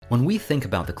When we think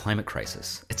about the climate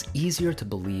crisis, it's easier to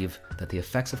believe that the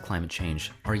effects of climate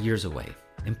change are years away,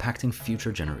 impacting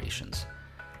future generations.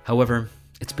 However,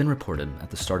 it's been reported at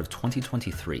the start of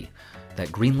 2023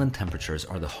 that Greenland temperatures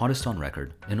are the hottest on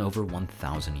record in over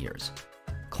 1,000 years.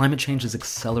 Climate change is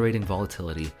accelerating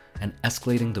volatility and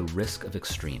escalating the risk of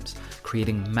extremes,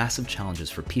 creating massive challenges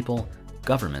for people,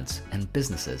 governments, and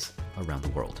businesses around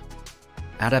the world.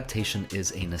 Adaptation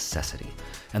is a necessity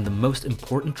and the most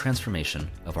important transformation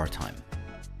of our time.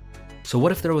 So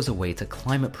what if there was a way to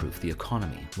climate-proof the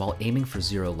economy while aiming for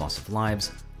zero loss of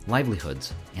lives,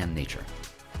 livelihoods, and nature?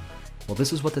 Well,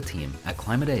 this is what the team at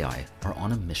Climate AI are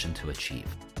on a mission to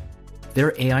achieve.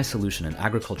 Their AI solution in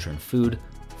agriculture and food,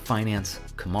 finance,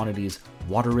 commodities,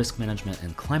 water risk management,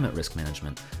 and climate risk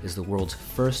management is the world's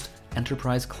first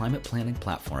enterprise climate planning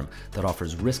platform that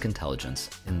offers risk intelligence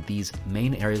in these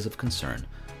main areas of concern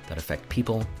that affect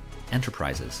people,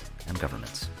 enterprises, and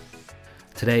governments.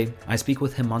 Today, I speak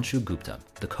with Himanshu Gupta,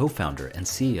 the co-founder and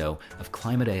CEO of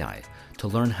Climate AI, to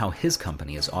learn how his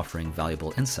company is offering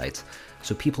valuable insights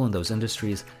so people in those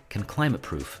industries can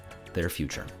climate-proof their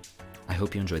future. I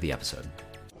hope you enjoy the episode.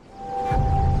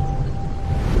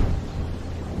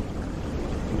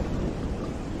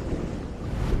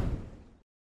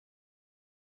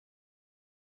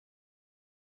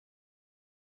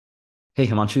 Hey,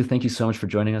 Himanshu, thank you so much for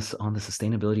joining us on the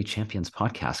Sustainability Champions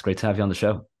podcast. Great to have you on the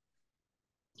show.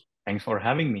 Thanks for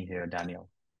having me here, Daniel.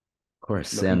 Of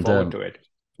course. Looking forward to it.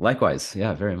 Likewise.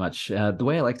 Yeah, very much. The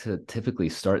way I like to typically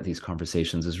start these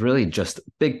conversations is really just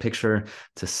big picture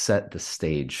to set the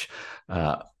stage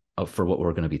for what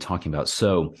we're going to be talking about.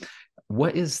 So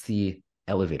what is the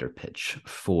elevator pitch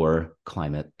for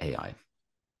Climate AI?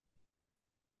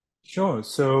 Sure.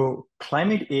 So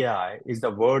Climate AI is the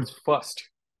world's first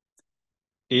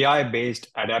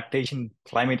AI-based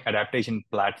climate adaptation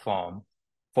platform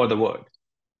for the world.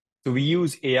 So we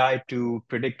use AI to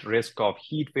predict risk of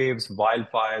heat waves,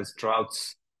 wildfires,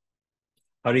 droughts,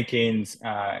 hurricanes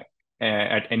at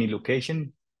any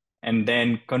location, and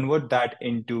then convert that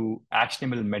into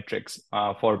actionable metrics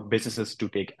for businesses to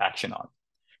take action on.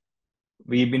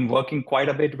 We've been working quite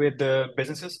a bit with the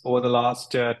businesses over the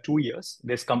last 2 years.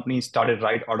 This company started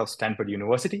right out of Stanford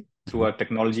University through a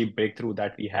technology breakthrough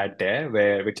that we had there,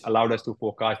 which allowed us to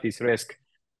forecast this risk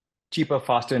cheaper,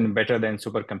 faster, and better than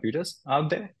supercomputers out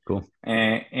there. Cool.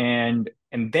 And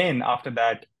then after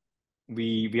that,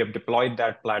 we have deployed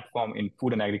that platform in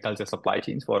food and agriculture supply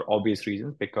chains for obvious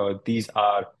reasons, because these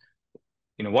are,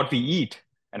 what we eat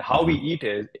and how we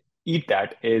eat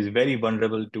that is very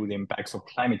vulnerable to the impacts of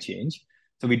climate change.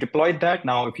 So we deployed that.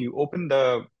 Now, if you open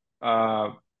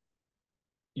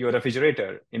your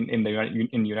refrigerator in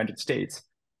the United States,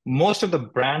 most of the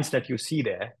brands that you see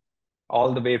there,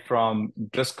 all the way from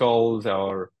Driscoll's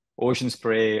or Ocean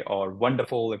Spray or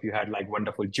Wonderful, if you had like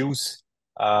Wonderful Juice,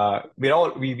 we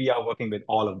are working with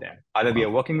all of them. Either we are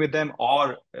working with them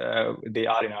or they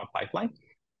are in our pipeline.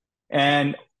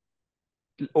 And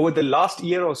over the last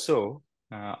year or so,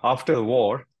 after the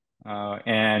war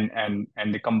and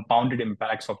the compounded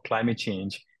impacts of climate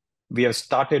change, we have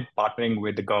started partnering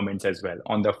with the governments as well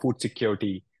on the food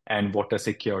security and water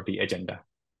security agenda.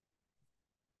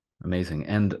 Amazing.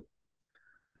 And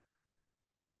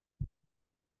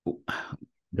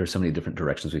there's so many different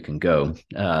directions we can go.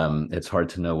 It's hard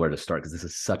to know where to start because this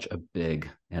is such a big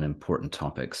and important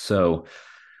topic. So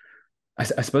I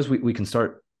suppose we can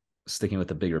start sticking with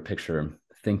the bigger picture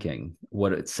thinking.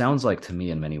 What it sounds like to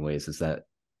me in many ways is that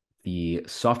the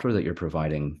software that you're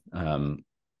providing,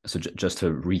 so just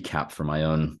to recap for my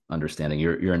own understanding,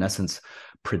 you're in essence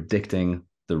predicting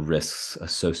the risks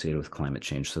associated with climate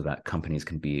change so that companies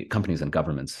and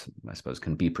governments, I suppose,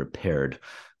 can be prepared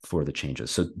for the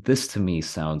changes. So this to me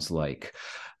sounds like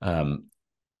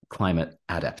climate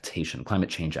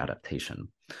change adaptation,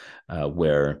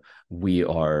 where we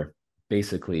are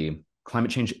basically,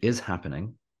 climate change is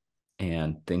happening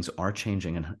and things are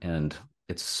changing, and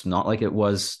it's not like it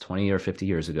was 20 or 50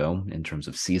 years ago in terms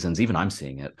of seasons. Even I'm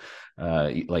seeing it.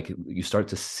 Like you start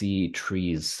to see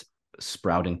trees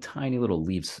sprouting tiny little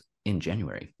leaves in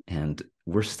January, and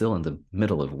we're still in the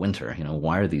middle of winter.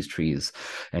 Why are these trees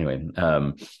anyway?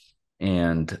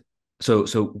 And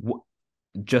so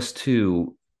just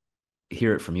to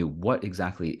hear it from you, what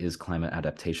exactly is climate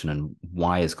adaptation, and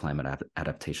why is climate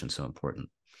adaptation so important?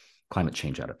 Climate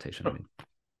change adaptation, I mean.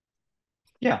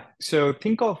 Yeah. So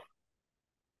think of,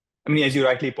 as you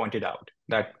rightly pointed out,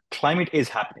 that climate is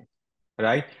happening,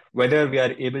 right? Whether we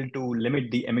are able to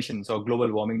limit the emissions of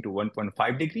global warming to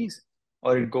 1.5 degrees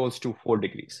or it goes to 4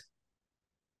 degrees.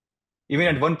 Even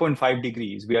at 1.5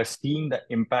 degrees, we are seeing the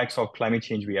impacts of climate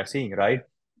change we are seeing, right?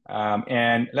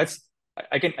 And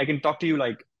I can talk to you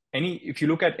like if you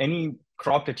look at any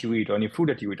crop that you eat or any food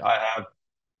that you eat, I have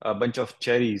a bunch of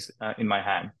cherries in my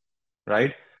hand,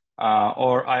 right?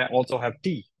 Or I also have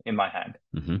tea in my hand.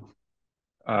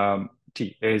 Mm-hmm.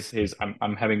 Tea is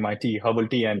I'm having my tea, herbal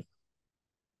tea, and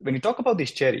when you talk about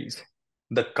these cherries,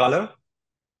 the color,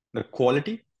 the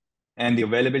quality, and the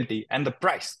availability and the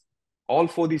price, all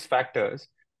four these factors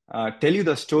tell you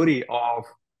the story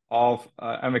of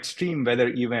an extreme weather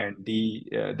event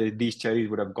these cherries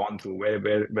would have gone through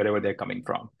wherever they're coming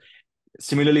from.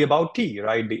 Similarly about tea,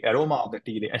 right? The aroma of the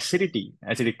tea, the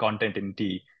acidic content in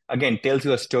tea, again tells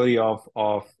you a story of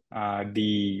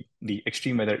the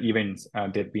extreme weather events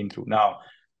they've been through. Now,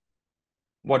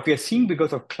 what we are seeing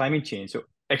because of climate change, so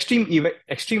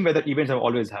extreme weather events have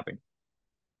always happened,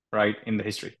 right, in the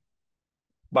history.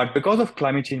 But because of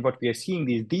climate change, what we are seeing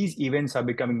these events are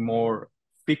becoming more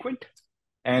frequent,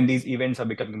 and these events are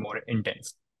becoming more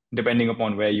intense, depending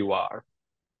upon where you are.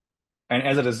 And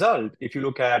as a result, if you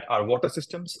look at our water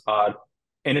systems, our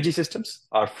energy systems,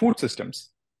 our food systems,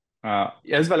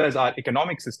 as well as our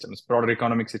economic systems, broader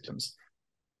economic systems,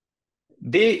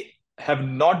 they have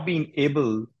not been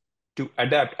able to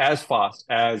adapt as fast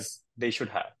as they should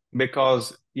have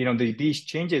because these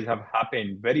changes have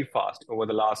happened very fast over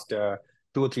the last 2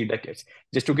 or 3 decades.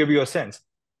 Just to give you a sense,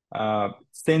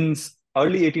 since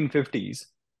early 1850s,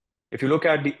 if you look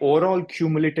at the overall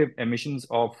cumulative emissions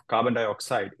of carbon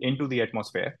dioxide into the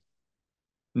atmosphere,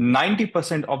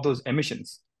 90% of those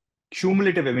emissions,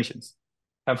 cumulative emissions,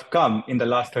 have come in the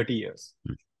last 30 years.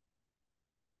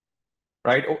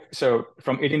 Right? So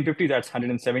from 1850, that's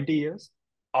 170 years.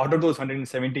 Out of those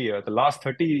 170 years, the last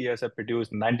 30 years have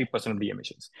produced 90% of the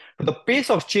emissions. So the pace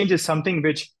of change is something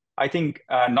which I think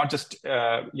not just,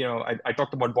 I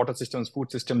talked about water systems,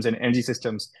 food systems, and energy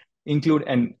systems include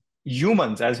and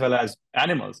humans as well as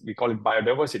animals. We call it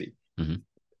biodiversity. Mm-hmm.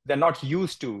 They're not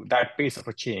used to that pace of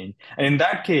a change. And in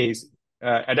that case,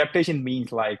 adaptation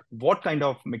means like what kind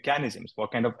of mechanisms,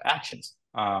 what kind of actions,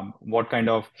 what kind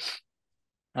of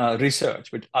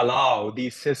research which allow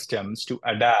these systems to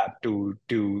adapt to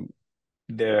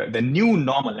the new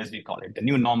normal, as we call it, the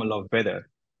new normal of weather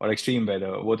or extreme weather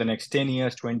over the next 10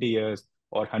 years, 20 years,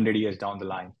 or 100 years down the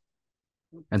line.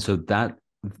 And so that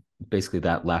basically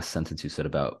that last sentence you said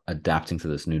about adapting to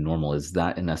this new normal, is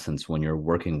that in essence when you're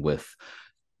working with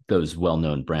those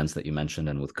well-known brands that you mentioned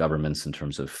and with governments in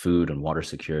terms of food and water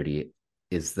security,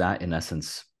 is that in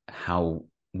essence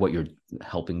what you're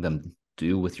helping them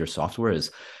do with your software,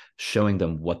 is showing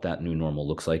them what that new normal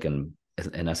looks like and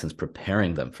in essence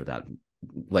preparing them for that?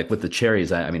 Like with the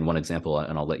cherries, I mean, one example,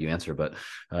 and I'll let you answer, but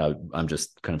I'm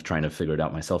just kind of trying to figure it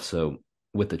out myself. So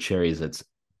with the cherries, it's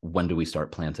when do we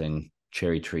start planting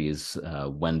cherry trees?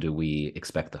 When do we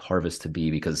expect the harvest to be?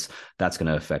 Because that's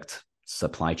going to affect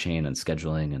supply chain and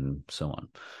scheduling and so on.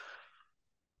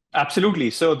 Absolutely.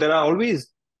 So there are always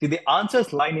the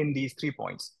answers lie in these 3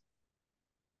 points: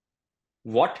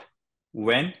 what,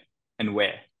 when, and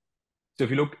where. So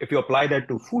if you apply that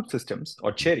to food systems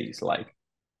or cherries, like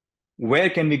where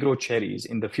can we grow cherries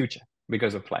in the future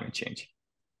because of climate change?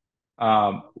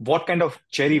 What kind of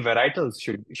cherry varietals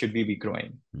should we be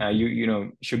growing?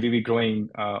 Should we be growing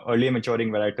early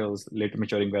maturing varietals, later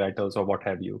maturing varietals, or what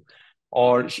have you?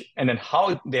 And then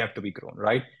how they have to be grown,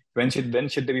 right? When should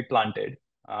they be planted?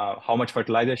 How much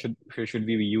fertilizer should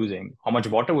we be using? How much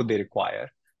water would they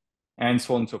require? And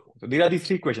so on and so forth. So these are these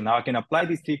 3 questions. Now I can apply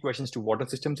these 3 questions to water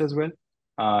systems as well.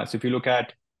 So if you look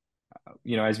at,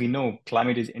 as we know,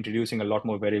 climate is introducing a lot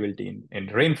more variability in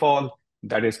rainfall.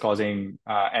 That is causing,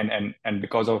 and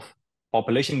because of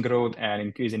population growth and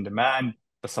increase in demand,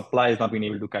 the supply is not being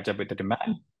able to catch up with the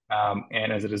demand.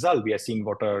 And as a result, we are seeing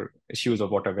issues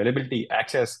of water availability,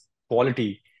 access,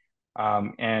 quality,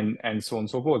 and so on and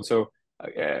so forth. So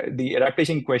the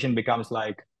adaptation question becomes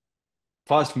like,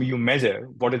 first, you measure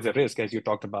what is the risk, as you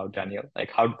talked about, Daniel.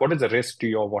 Like, what is the risk to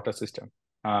your water system?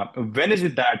 When is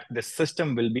it that the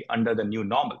system will be under the new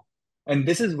normal? And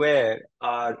this is where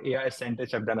our AI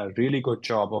scientists have done a really good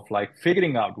job of like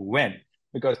figuring out when.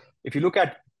 Because if you look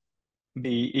at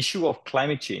the issue of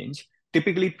climate change,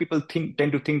 typically people tend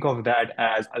to think of that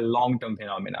as a long-term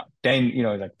phenomenon, 10,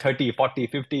 like 30, 40,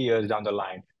 50 years down the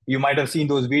line. You might have seen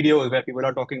those videos where people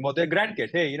are talking about their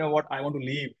grandkids. Hey, you know what? I want to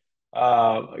leave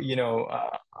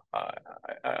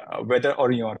weather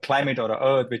or climate or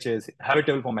earth which is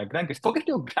habitable for my grandkids. Forget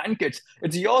your grandkids.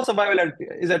 It's your survival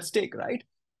is at stake, right?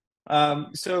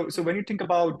 So when you think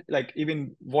about like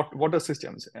even water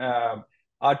systems,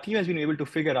 our team has been able to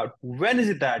figure out when is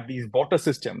it that these water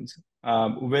systems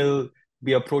will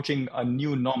be approaching a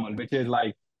new normal, which is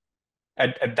like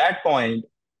at that point,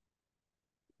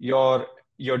 your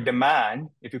your demand,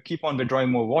 if you keep on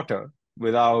withdrawing more water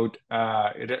without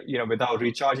without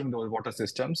recharging those water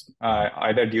systems,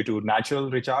 either due to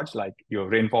natural recharge like your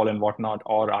rainfall and whatnot,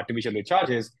 or artificial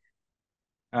recharges,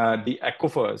 the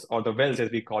aquifers or the wells,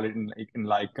 as we call it in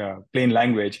plain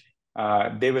language,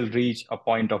 they will reach a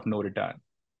point of no return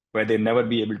where they never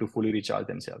be able to fully recharge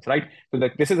themselves, right? So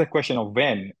this is a question of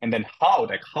when, and then how.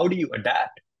 Like, how do you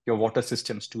adapt your water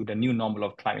systems to the new normal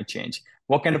of climate change?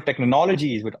 What kind of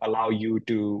technologies would allow you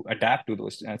to adapt to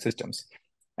those systems?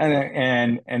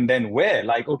 And then where?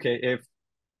 Like, okay, if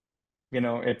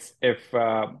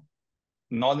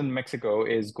northern Mexico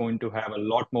is going to have a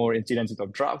lot more incidences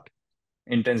of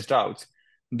intense droughts,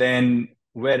 then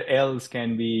where else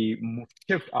can we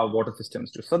shift our water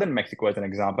systems to southern Mexico, as an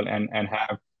example, and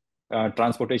have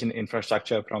transportation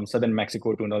infrastructure from southern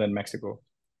Mexico to northern Mexico?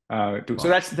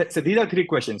 So these are three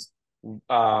questions: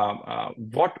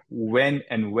 what, when,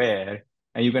 and where,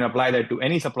 and you can apply that to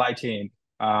any supply chain,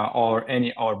 or a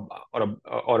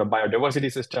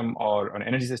biodiversity system, or an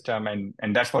energy system,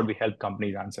 and that's what we help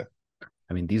companies answer.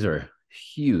 I mean, these are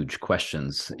huge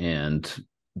questions, and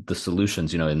the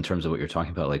solutions, in terms of what you're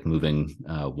talking about, like moving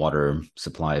water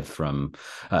supply from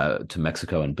to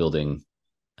Mexico and building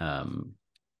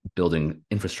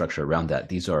infrastructure around that.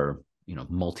 These are,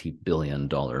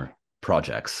 multi-billion-dollar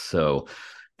projects. So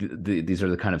these are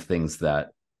the kind of things that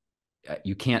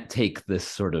you can't take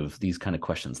these kind of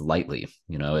questions lightly.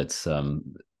 It's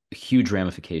huge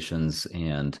ramifications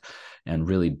and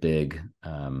really big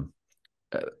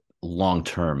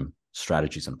long-term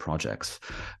strategies and projects.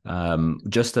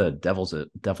 Just a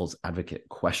devil's advocate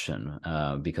question,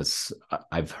 because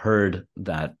I've heard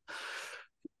that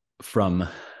from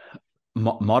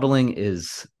modeling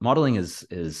is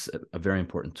a very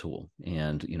important tool,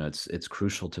 and it's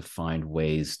crucial to find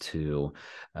ways to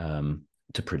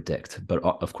predict, but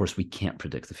of course we can't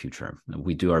predict the future.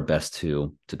 We do our best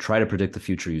to try to predict the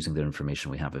future using the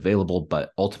information we have available,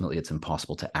 but ultimately it's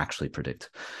impossible to actually predict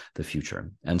the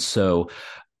future. And so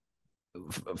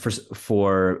what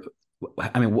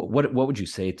would you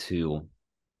say to,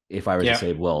 if I were to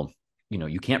say, well,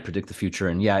 you can't predict the future,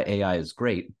 and AI is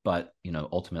great, but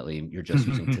ultimately you're just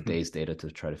using today's data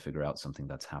to try to figure out something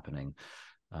that's happening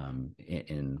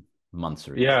in months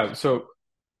or years. So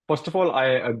first of all, I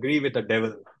agree with the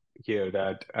devil here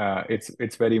that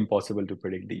it's very impossible to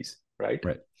predict these, right?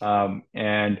 But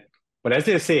as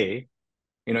they say,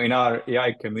 in our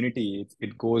AI community,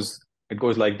 it goes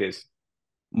like this: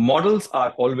 models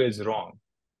are always wrong,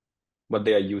 but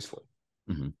they are useful,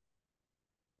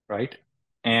 right?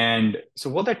 And so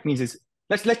what that means is,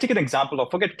 let's take an example of,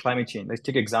 forget climate change. Let's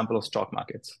take an example of stock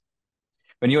markets.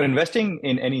 When you're investing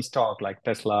in any stock like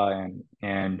Tesla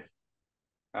and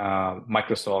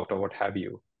Microsoft or what have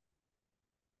you,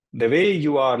 the way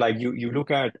you are, like, you look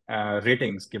at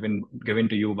ratings given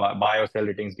to you by buy or sell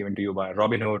ratings given to you by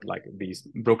Robinhood, like these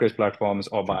brokerage platforms,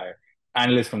 or by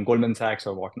analysts from Goldman Sachs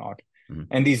or whatnot.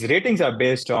 And these ratings are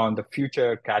based on the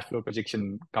future cash flow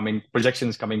projections coming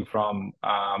from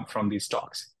these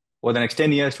stocks. Over the next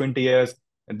 10 years, 20 years,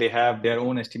 they have their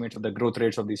own estimates of the growth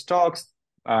rates of these stocks,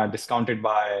 discounted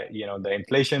by the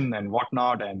inflation and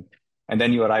whatnot, and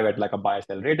then you arrive at like a buy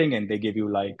sell rating, and they give you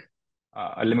like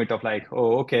a limit of like,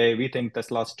 oh, okay, we think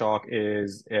Tesla stock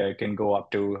can go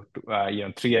up to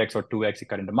 3x or 2x the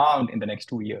current amount in the next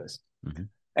 2 years.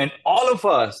 And all of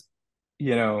us,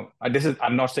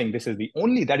 I'm not saying that is the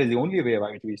only way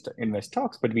by which we invest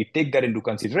stocks, but we take that into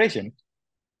consideration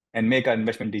and make our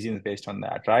investment decisions based on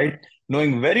that, right?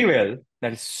 Knowing very well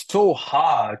that it's so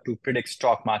hard to predict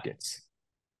stock markets.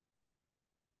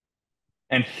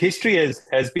 And history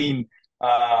has been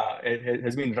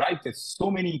ripe with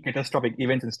so many catastrophic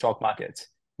events in stock markets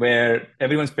where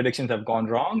everyone's predictions have gone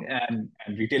wrong and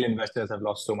retail investors have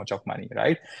lost so much of money,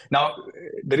 right? Now,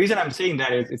 the reason I'm saying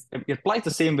that is it applies the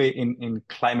same way in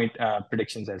climate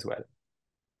predictions as well.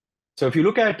 So if you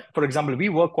look at, for example, we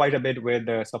work quite a bit with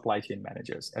the supply chain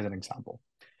managers, as an example.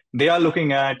 They are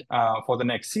looking at for the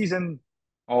next season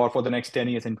or for the next 10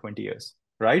 years and 20 years,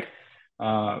 right?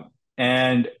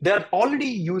 And they're already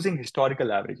using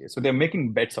historical averages. So they're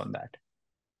making bets on that.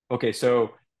 Okay,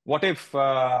 so what if,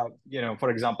 for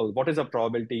example, what is the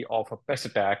probability of a pest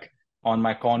attack on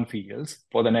my cornfields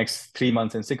for the next 3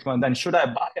 months and 6 months? Then should I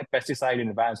buy a pesticide in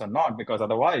advance or not? Because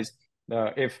otherwise,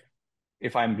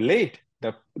 if I'm late,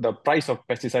 the price of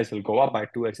pesticides will go up by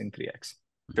 2x and 3x.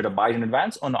 Should I buy it in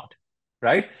advance or not?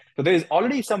 Right? So there is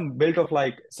already some built of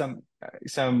like some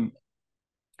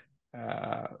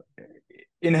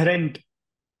inherent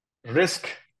risk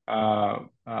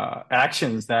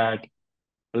actions that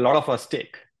a lot of us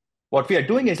take. What we are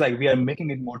doing is like we are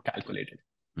making it more calculated,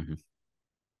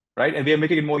 right? And we are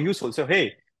making it more useful. So,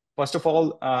 hey, first of all,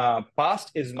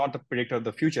 past is not the predictor of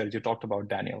the future, as you talked about,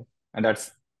 Daniel, and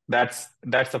that's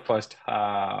the first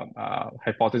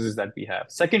hypothesis that we have.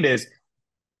 Second is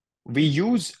we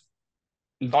use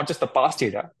not just the past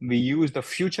data, we use the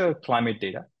future climate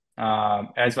data,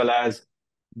 as well as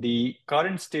the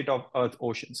current state of Earth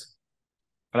oceans,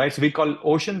 right? So we call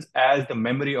oceans as the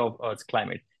memory of Earth's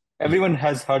climate. Everyone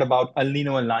has heard about El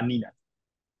Nino and La Nina,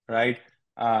 right?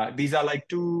 These are like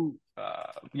two,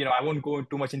 I won't go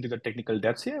too much into the technical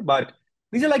depths here, but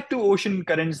these are like two ocean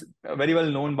currents very well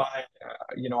known by,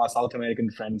 our South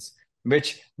American friends,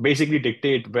 which basically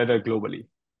dictate weather globally.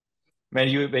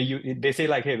 They say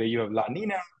like, hey, where you have La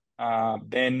Nina,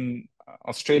 then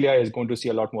Australia is going to see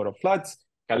a lot more of floods.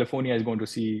 California is going to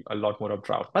see a lot more of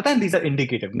drought. But then these are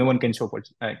indicative. No one can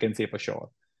say for sure,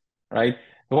 right?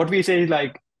 What we say is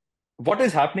like, what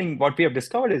is happening, what we have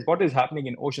discovered is what is happening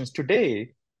in oceans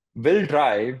today will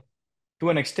drive to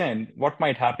an extent what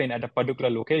might happen at a particular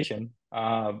location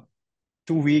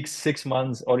 2 weeks, 6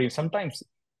 months, or even sometimes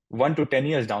 1 to 10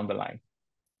 years down the line.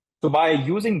 So by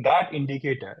using that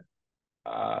indicator,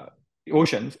 uh,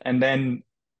 oceans, and then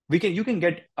you can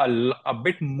get a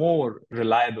bit more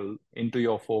reliable into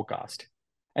your forecast.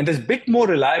 And this bit more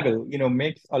reliable,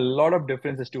 makes a lot of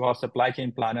difference as to how supply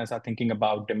chain planners are thinking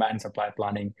about demand supply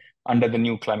planning under the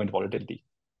new climate volatility,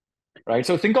 right?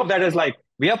 So think of that as like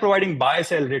we are providing buy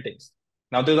sell ratings.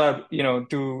 Now those are,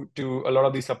 to a lot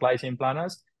of these supply chain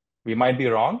planners, we might be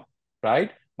wrong,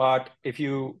 right? But if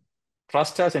you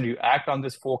trust us and you act on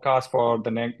this forecast for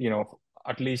the next,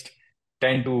 at least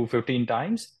 10 to 15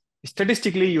 times,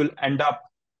 statistically you'll end up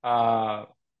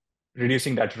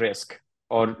reducing that risk,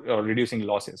 or reducing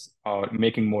losses, or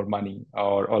making more money,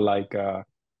 or like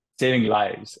saving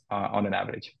lives on an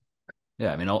average.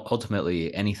 Yeah, I mean,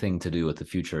 ultimately, anything to do with the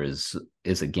future is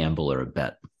a gamble or a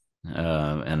bet.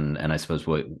 And I suppose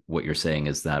what you're saying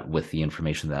is that with the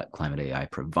information that Climate AI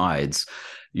provides,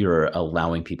 you're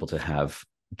allowing people to have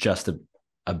just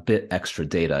a bit extra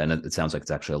data, and it sounds like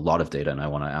it's actually a lot of data, and I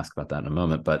want to ask about that in a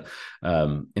moment. But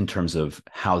in terms of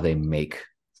how they make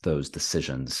those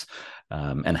decisions,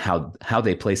 and how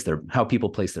people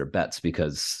place their bets,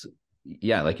 because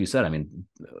yeah, like you said, I mean,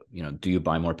 do you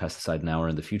buy more pesticide now or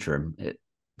in the future?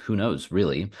 Who knows,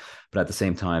 really? But at the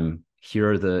same time,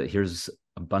 here's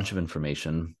a bunch of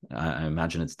information. I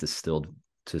imagine it's distilled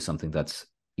to something that's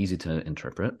easy to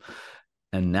interpret,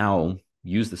 and now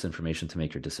use this information to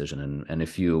make your decision. And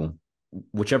if you,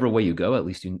 whichever way you go, at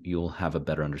least you'll have a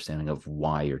better understanding of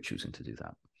why you're choosing to do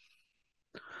that.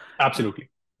 Absolutely.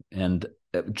 And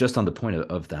just on the point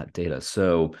of that data,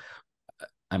 so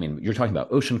I mean, you're talking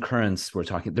about ocean currents.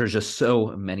 There's just so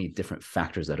many different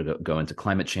factors that go into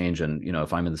climate change. And,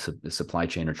 if I'm in the supply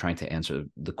chain or trying to answer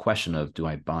the question of, do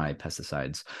I buy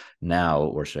pesticides now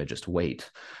or should I just wait?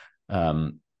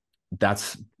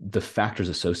 That's the factors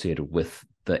associated with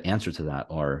the answer to that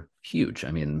are huge.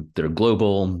 I mean, they're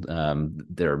global,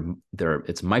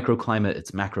 it's microclimate,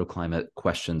 it's macroclimate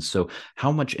questions. So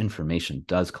how much information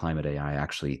does Climate AI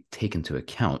actually take into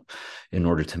account in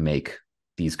order to make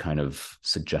these kind of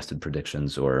suggested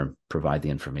predictions or provide the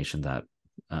information that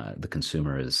the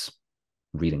consumer is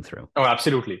reading through? Oh,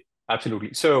 absolutely.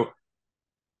 Absolutely. So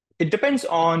it depends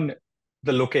on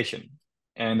the location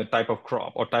and the type of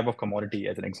crop or type of commodity,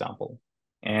 as an example.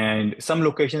 And some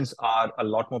locations are a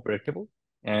lot more predictable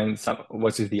and some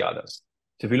versus the others.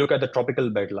 So if you look at the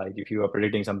tropical belt, like if you are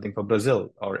predicting something for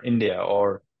Brazil or India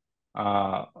or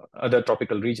other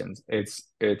tropical regions,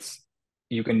 it's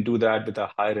you can do that with a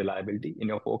high reliability in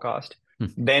your forecast.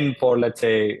 Then for, let's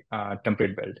say,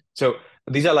 temperate belt. So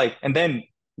these are like, and then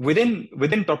within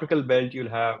tropical belt, you'll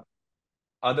have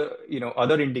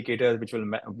other indicators which will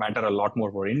matter a lot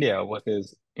more for India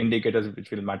versus indicators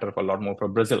which will matter a lot more for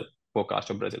Brazil, forecast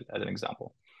of Brazil, as an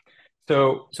example.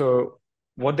 So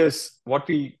what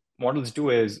we models do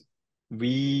is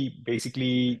we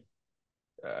basically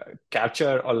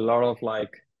capture a lot of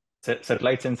like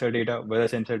satellite sensor data, weather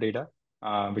sensor data,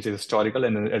 which is historical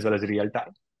and as well as real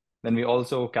time. Then we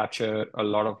also capture a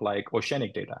lot of like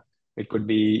oceanic data. It could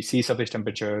be sea surface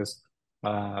temperatures,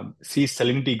 sea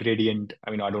salinity gradient.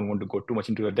 I mean, I don't want to go too much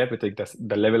into the depth with it.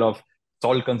 The level of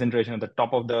salt concentration at the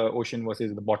top of the ocean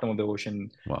versus the bottom of the ocean.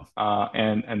 Wow.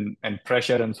 And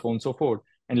pressure and so on and so forth.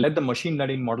 And let the machine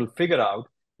learning model figure out,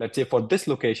 let's say for this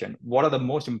location, what are the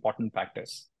most important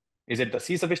factors? Is it the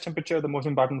sea surface temperature, the most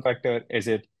important factor? Is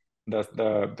it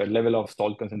the level of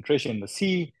salt concentration in the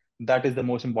sea? That is the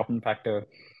most important factor.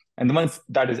 And once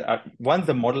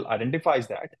the model identifies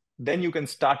that, then you can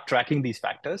start tracking these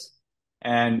factors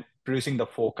and producing the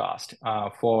forecast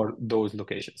for those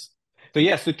locations. So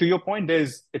yes, so to your point,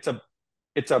 it's a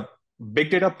it's a big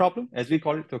data problem, as we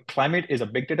call it. So climate is a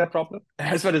big data problem,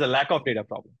 as well as a lack of data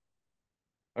problem,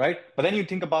 right? But then you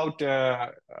think about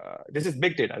this is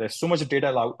big data. There's so much data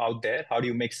out there. How do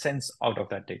you make sense out of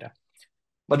that data?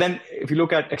 But then if you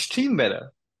look at extreme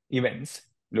weather events,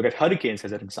 look at hurricanes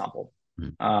as an example.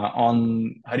 Mm.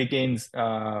 On hurricanes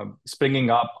springing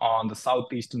up on the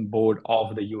southeastern border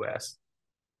of the US,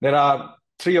 there are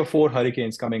 3 or 4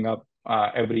 hurricanes coming up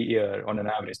every year on an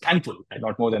average, thankfully,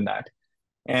 not more than that.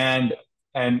 And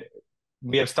and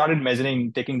we have started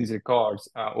measuring, taking these records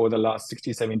over the last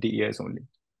 60, 70 years only.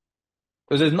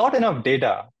 So there's not enough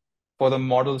data for the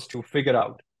models to figure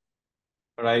out,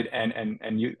 right?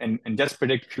 And just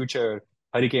predict future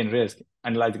hurricane risk,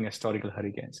 analyzing historical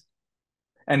hurricanes.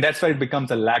 And that's where it becomes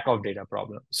a lack of data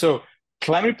problem. So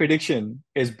climate prediction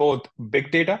is both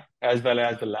big data as well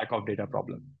as the lack of data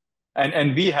problem.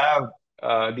 And we have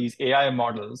these AI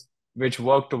models which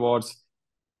work towards,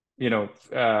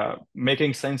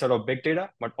 making sense out of big data,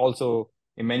 but also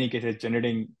in many cases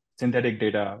generating synthetic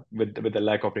data with the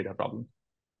lack of data problem.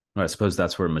 I suppose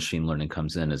that's where machine learning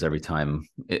comes in. Is every time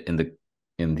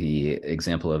in the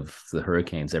example of the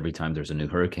hurricanes, every time there's a new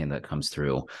hurricane that comes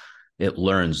through, it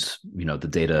learns, the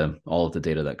data, all of the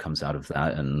data that comes out of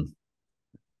that, and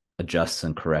adjusts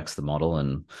and corrects the model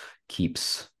and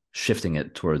keeps shifting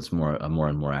it towards a more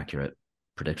and more accurate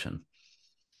prediction.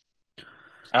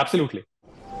 Absolutely.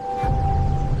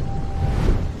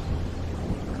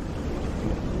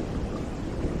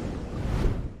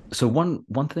 So one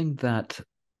thing that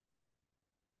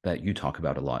you talk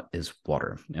about a lot is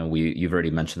water, and you've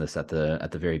already mentioned this at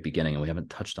the very beginning, and we haven't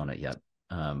touched on it yet.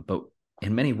 But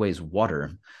in many ways,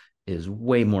 water is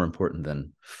way more important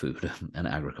than food and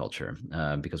agriculture,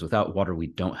 because without water, we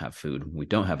don't have food, we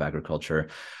don't have agriculture,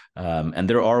 and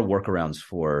there are workarounds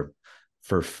for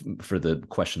the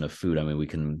question of food. I mean, we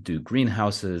can do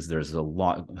greenhouses. There's a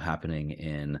lot happening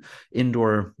in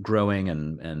indoor growing,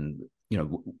 and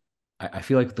I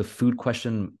feel like the food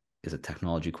question is a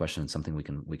technology question, something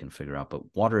we can figure out. But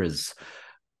water is,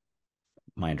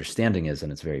 my understanding is,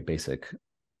 and it's very basic,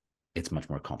 it's much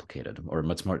more complicated, or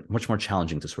much more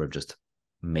challenging to sort of just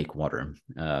make water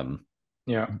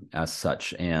as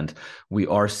such. And we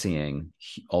are seeing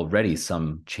already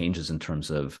some changes in terms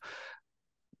of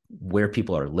where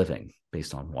people are living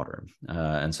based on water.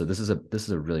 And so this is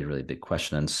a really, really big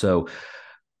question. And so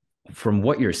from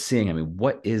what you're seeing, I mean,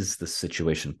 what is the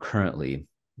situation currently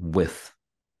with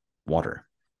water?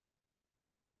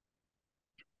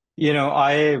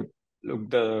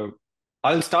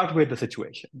 I'll start with the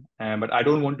situation, but I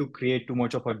don't want to create too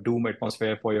much of a doom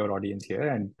atmosphere for your audience here.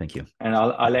 And thank you. And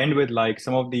I'll end with like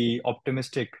some of the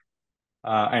optimistic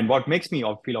and what makes me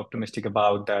feel optimistic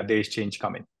about there's change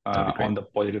coming on the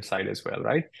positive side as well,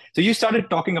 right? So you started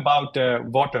talking about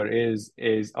water is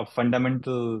a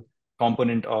fundamental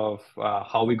component of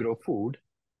how we grow food,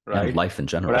 right? And life in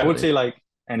general. But I would say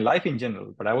and life in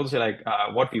general, but I would say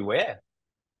what we wear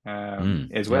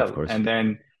as well. Of course. And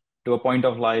then to a point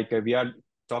of we are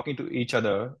talking to each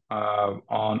other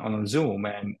on Zoom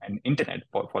and internet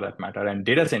for that matter, and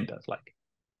data centers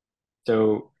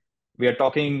so we are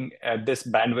talking at this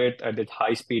bandwidth, at this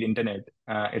high speed internet.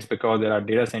 It's because there are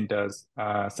data centers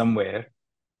somewhere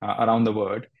around the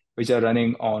world which are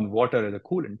running on water as a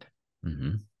coolant.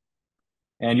 Mm-hmm.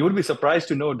 And you would be surprised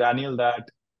to know, Daniel,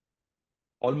 that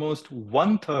almost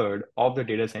 1/3 of the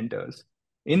data centers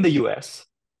in the US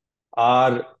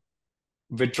are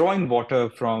withdrawing water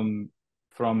from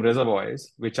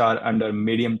reservoirs which are under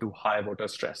medium to high water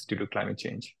stress due to climate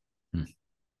change.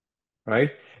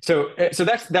 Right? So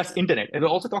that's internet. And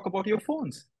we'll also talk about your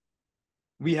phones.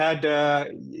 We had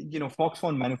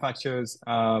Foxconn manufactures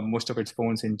most of its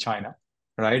phones in China,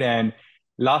 right? And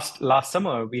last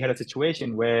summer we had a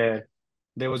situation where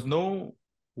there was no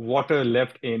water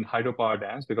left in hydropower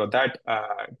dams, because that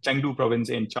Chengdu province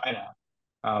in China,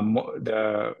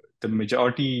 the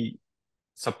majority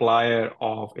supplier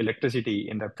of electricity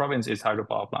in that province is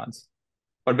hydropower plants.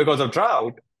 But because of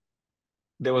drought,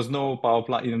 there was no power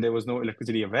plant, there was no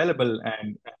electricity available,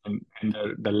 and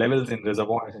the levels in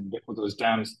reservoirs and those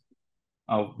dams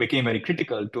became very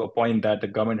critical, to a point that the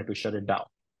government had to shut it down.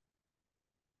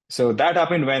 So that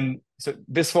happened so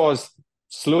this was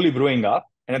slowly brewing up,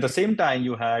 and at the same time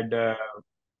you had a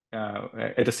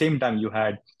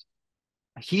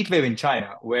heat wave in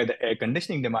China where the air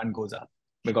conditioning demand goes up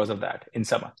because of that in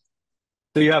summer.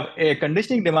 So you have air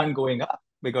conditioning demand going up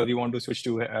because you want to switch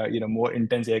to more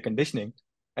intense air conditioning,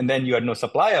 and then you had no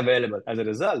supply available. As a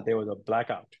result, there was a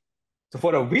blackout. So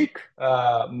for a week,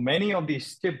 many of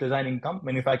these chip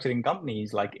manufacturing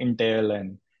companies like Intel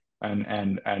and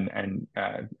and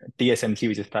TSMC,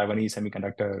 which is Taiwanese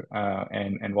Semiconductor,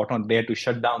 and whatnot, they had to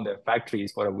shut down their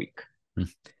factories for a week. Hmm.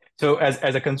 So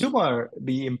as a consumer,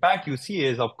 the impact you see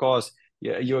is, of course,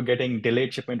 you're getting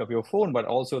delayed shipment of your phone, but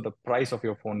also the price of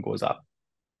your phone goes up.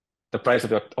 The price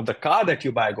of the car that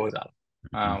you buy goes up,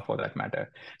 Mhm. for that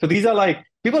matter. So these are like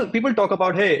people talk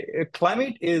about, hey,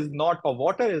 climate is not, or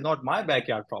water is not my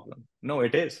backyard problem. No,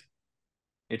 it is.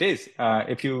 It is.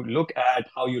 If you look at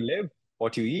how you live,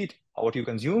 what you eat, what you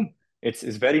consume, it's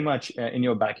very much in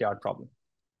your backyard problem.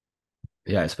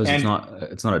 Yeah, I suppose And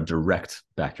it's not a direct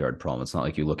backyard problem. It's not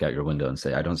like you look out your window and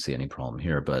say, I don't see any problem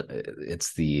here, but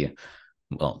it's the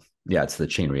well, yeah, it's the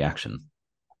chain reaction.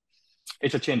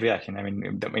 it's a chain reaction. I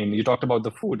mean, you talked about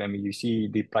the food. I mean, you see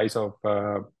the price of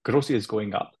groceries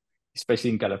going up,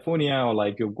 especially in California, or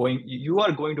like you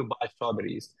are going to buy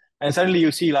strawberries, and suddenly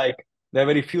you see like there are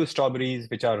very few strawberries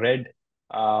which are red,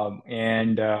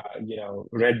 and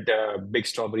red big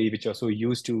strawberry which you're so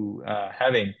used to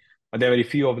having, but there are very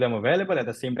few of them available. At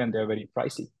the same time, they're very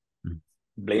pricey. Mm.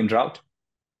 Blame drought,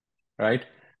 right?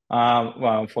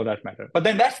 Well, for that matter. But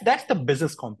then that's the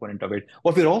business component of it.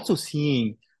 What we're also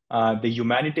seeing, the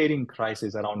humanitarian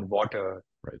crisis around water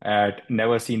Right. at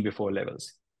never seen before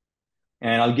levels.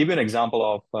 And I'll give you an example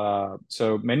of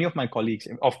so many of my colleagues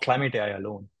of Climate AI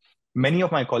alone, many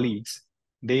of my colleagues,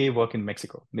 they work in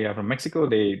Mexico. They are from Mexico.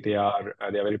 They are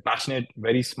very passionate,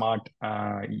 very smart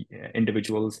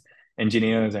individuals,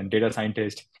 engineers and data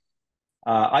scientists.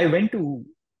 I went to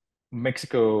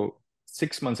Mexico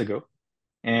 6 months ago,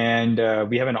 and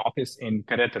we have an office in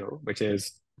Querétaro, which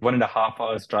is 1.5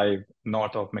 hours drive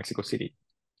north of Mexico City.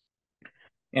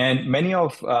 And many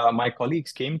of my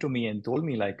colleagues came to me and told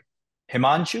me, like,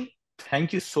 Himanshu,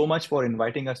 thank you so much for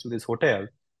inviting us to this hotel.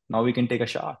 Now we can take a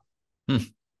shower. Hmm.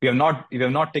 We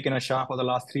have not taken a shower for the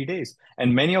last 3 days.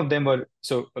 And many of them were,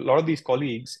 so a lot of these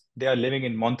colleagues, they are living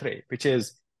in Monterrey, which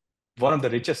is one of the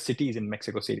richest cities in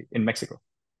Mexico City, in Mexico.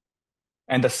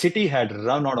 And the city had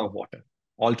run out of water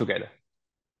altogether.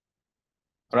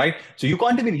 Right? So you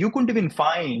couldn't even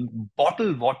find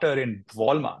bottled water in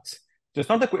Walmarts. So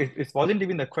it wasn't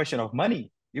even the question of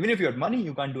money. Even if you had money,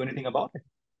 you can't do anything about it.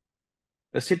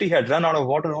 The city had run out of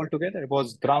water altogether. It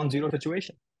was ground zero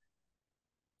situation.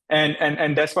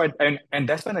 And that's why and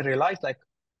that's when I realized, like,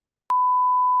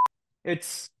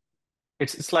 it's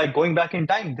it's like going back in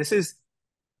time. This is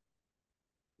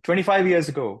 25 years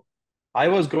ago. I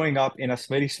was growing up in a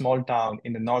very small town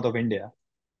in the north of India,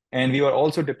 and we were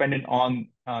also dependent on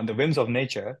the whims of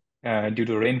nature due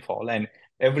to rainfall. And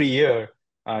every year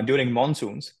during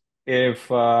monsoons, if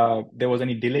there was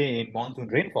any delay in monsoon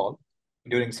rainfall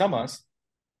during summers,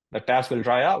 the taps will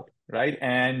dry out, right?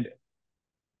 And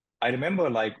I remember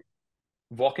like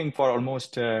walking for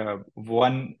almost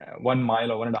one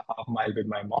mile or 1.5 miles with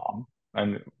my mom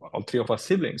and all three of our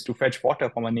siblings to fetch water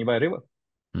from a nearby river,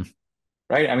 Hmm.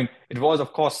 right? I mean, it was,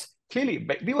 of course, clearly,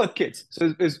 but we were kids.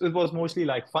 So it was mostly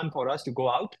like fun for us to go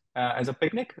out as a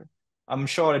picnic. I'm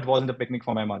sure it wasn't a picnic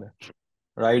for my mother,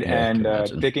 right? Yeah, I And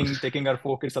can imagine. taking our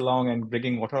 4 kids along and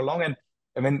bringing water along. And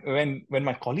when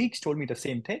my colleagues told me the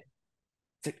same thing,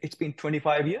 it's been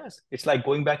 25 years. It's like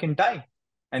going back in time.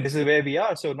 And this is where we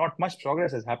are. So not much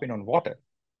progress has happened on water.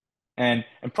 And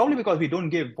probably because we don't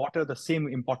give water the same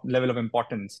important level of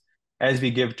importance as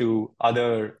we give to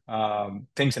other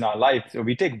things in our life. So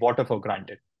we take water for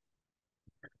granted.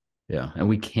 Yeah, and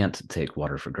we can't take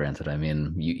water for granted. I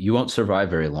mean, you won't survive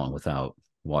very long without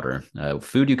water.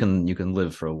 Food you can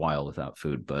live for a while without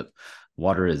food, but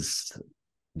water is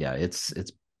yeah, it's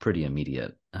pretty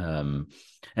immediate.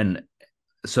 And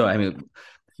so I mean,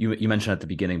 you mentioned at the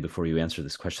beginning before you answer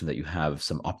this question that you have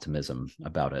some optimism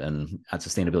about it, and at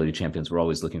Sustainability Champions, we're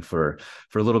always looking for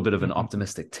a little bit of an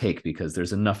optimistic take because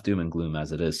there's enough doom and gloom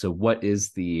as it is. So, what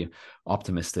is the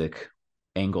optimistic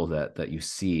angle that you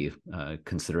see,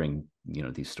 considering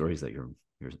these stories that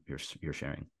you're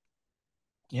sharing?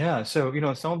 Yeah, so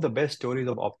some of the best stories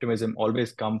of optimism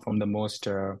always come from the most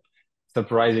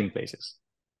surprising places,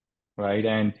 right?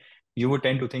 And you would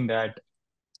tend to think that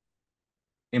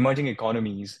emerging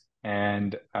economies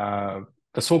and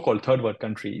the so-called third world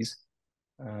countries,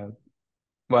 uh,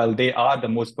 well, they are the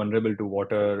most vulnerable to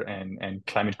water and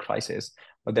climate crisis,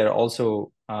 but they're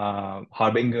also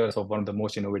harbingers of one of the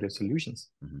most innovative solutions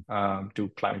Mhm. to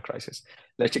climate crisis.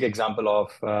 Let's take example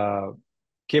of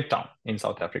Cape Town in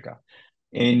South Africa.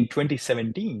 In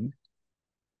 2017,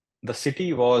 the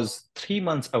city was 3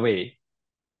 months away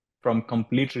from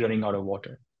completely running out of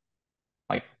water.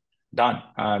 Like done.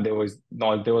 There was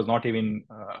not even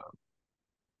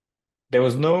there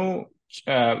was no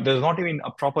there was not even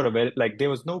a proper like there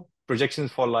was no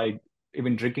projections for like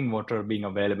even drinking water being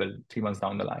available 3 months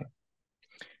down the line.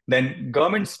 Then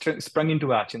government sprung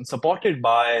into action, supported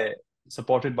by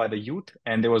the youth,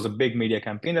 and there was a big media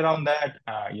campaign around that.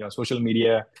 Social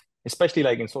media, especially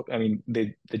like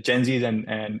the Gen Zs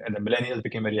and the millennials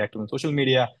became very active on social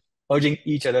media, urging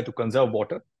each other to conserve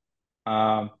water.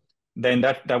 Then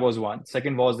that was one.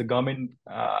 Second was the government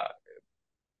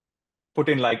put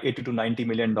in like 80 to 90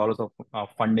 million dollars of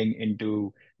funding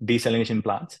into desalination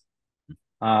plants.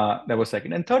 That was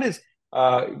second. And third is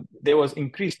there was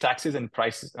increased taxes and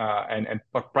prices, and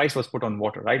price was put on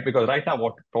water, right? Because right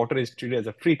now water is treated as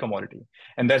a free commodity,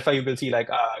 and that's why you will see like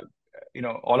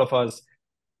all of us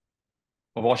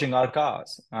washing our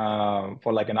cars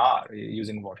for like an hour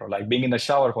using water, like being in the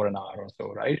shower for an hour or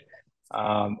so, right?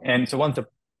 And so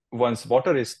once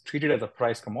water is treated as a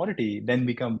price commodity, then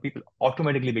people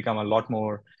automatically become a lot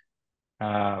more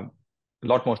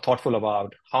thoughtful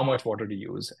about how much water to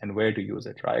use and where to use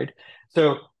it, right?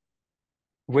 So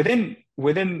within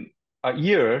a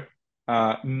year,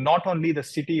 not only the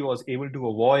city was able to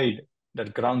avoid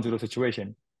that ground zero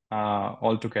situation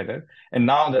altogether, and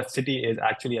now the city is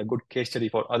actually a good case study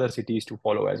for other cities to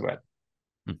follow as well,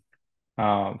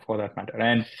 for that matter.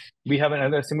 And we have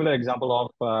another similar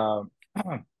example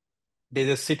of there's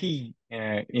a city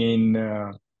in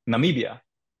Namibia.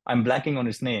 I'm blanking on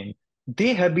its name.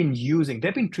 They've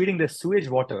been treating the sewage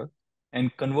water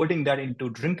and converting that into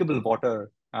drinkable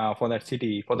water for that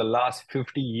city for the last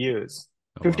 50 years.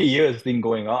 Oh, 50 wow. years been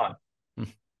going on,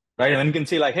 right? And you can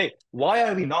say like, hey, why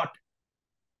are we not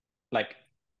like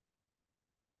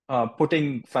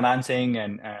putting financing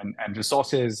and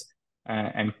resources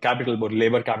and capital, both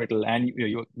labor capital and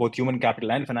both human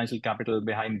capital and financial capital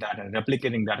behind that and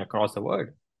replicating that across the world?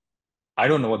 I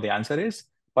don't know what the answer is,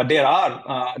 but there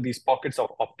are these pockets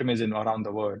of optimism around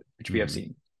the world, which we have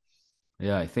seen.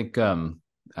 Yeah, I think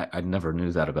I never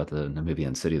knew that about the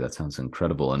Namibian city. That sounds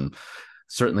incredible and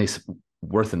certainly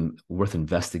worth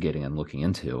investigating and looking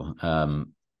into.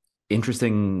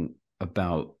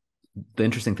 The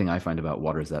interesting thing I find about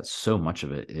water is that so much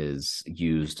of it is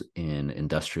used in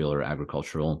industrial or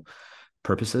agricultural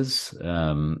purposes.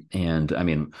 And I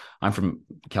mean, I'm from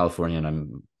California, and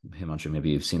I'm Himanshu,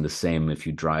 maybe you've seen the same. If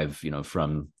you drive,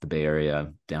 from the Bay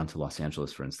Area down to Los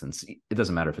Angeles, for instance, it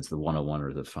doesn't matter if it's the 101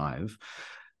 or the 5.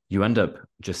 You end up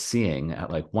just seeing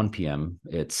at like 1 p.m.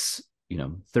 it's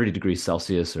 30 degrees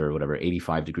Celsius or whatever,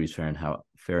 85 degrees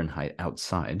Fahrenheit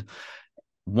outside.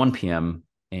 1 p.m.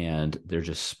 and they're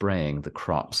just spraying the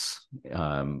crops,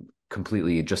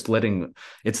 completely, just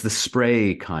it's the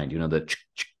spray kind, the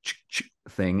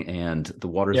thing, and the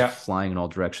water's flying in all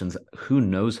directions. Who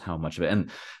knows how much of it?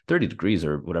 And 30 degrees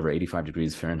or whatever, 85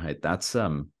 degrees Fahrenheit, that's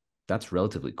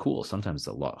relatively cool. Sometimes it's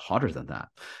a lot hotter than that.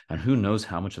 And who knows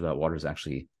how much of that water is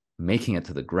actually making it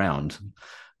to the ground,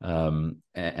 and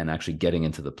actually getting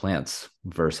into the plants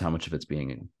versus how much of it's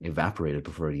being evaporated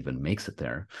before it even makes it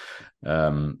there.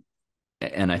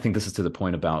 And I think this is to the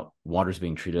point about water's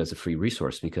being treated as a free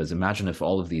resource, because imagine if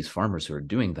all of these farmers who are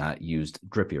doing that used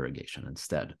drip irrigation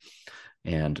instead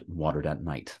and watered at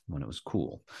night when it was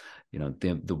cool.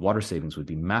 The water savings would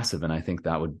be massive. And I think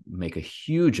that would make a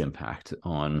huge impact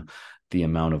on the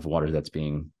amount of water that's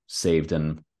being saved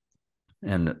and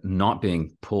not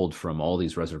being pulled from all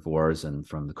these reservoirs and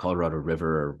from the Colorado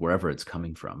River or wherever it's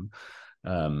coming from.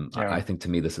 I think, to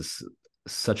me, this is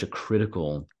such a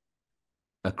critical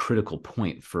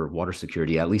point for water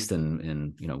security, at least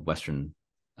in the Western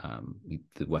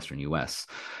US,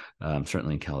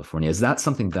 certainly in California. Is that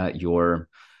something that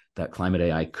that Climate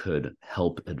AI could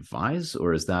help advise,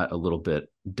 or is that a little bit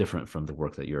different from the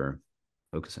work that you're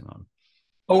focusing on?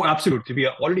 Oh, absolutely. We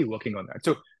are already working on that.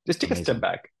 So just take a step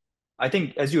back. I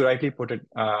think, as you rightly put it,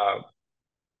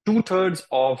 2/3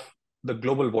 of the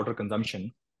global water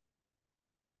consumption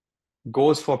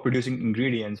goes for producing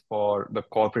ingredients for the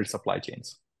corporate supply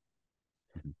chains.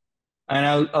 And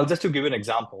I'll just to give you an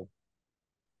example,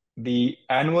 the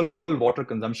annual water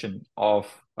consumption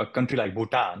of a country like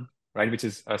Bhutan, right, which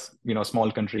is a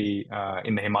small country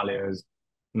in the Himalayas,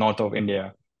 north of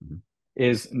India,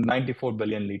 is 94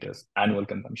 billion liters annual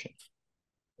consumption.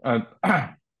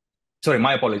 Sorry,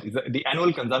 my apologies. The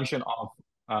annual consumption of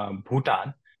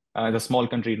Bhutan, the small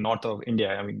country north of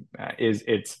India,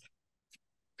 it's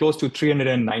close to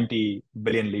 390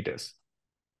 billion liters.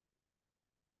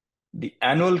 The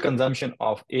annual consumption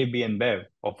of AB InBev,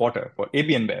 of water, for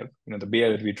AB InBev, the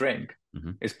beer that we drink,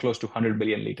 is close to 100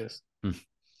 billion liters.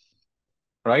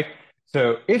 Right?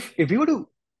 So if we were to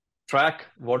track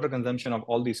water consumption of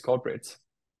all these corporates,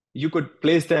 you could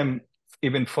place them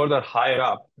even further and higher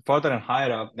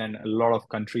up than a lot of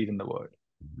countries in the world.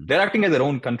 They're acting as their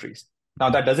own countries. Now,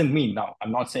 that doesn't mean, now,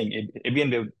 I'm not saying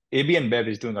AB InBev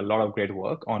is doing a lot of great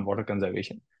work on water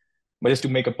conservation, but just to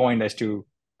make a point as to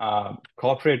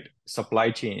corporate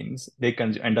supply chains, they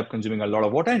can end up consuming a lot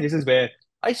of water. And this is where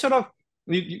I sort of,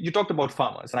 you talked about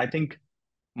farmers, and I think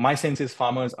my sense is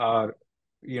farmers are,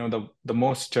 the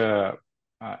most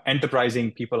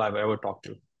enterprising people I've ever talked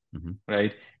to,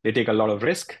 right? They take a lot of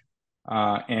risk,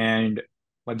 and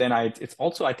but then it's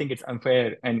also, I think it's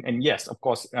unfair, and yes, of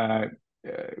course,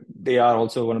 they are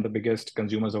also one of the biggest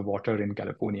consumers of water in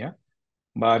California.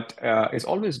 But it's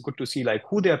always good to see like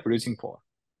who they are producing for,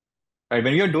 right?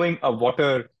 When you're doing a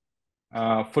water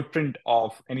footprint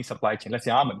of any supply chain, let's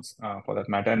say almonds, for that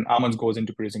matter, and almonds goes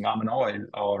into producing almond oil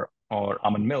or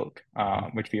almond milk,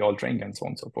 which we all drink, and so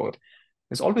on and so forth.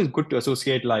 It's always good to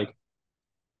associate like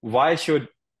why should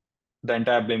the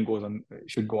entire blame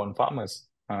should go on farmers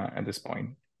at this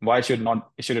point? Why should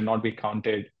it not be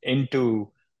counted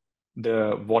into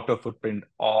the water footprint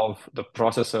of the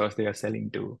processors they are selling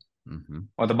to,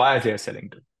 or the buyers they are selling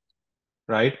to,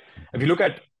 right? If you look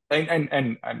at,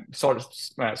 and I'm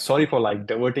sorry for like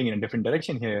diverting in a different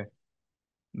direction here.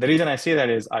 The reason I say that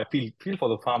is I feel for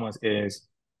the farmers is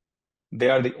they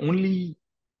are the only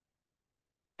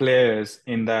players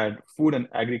in that food and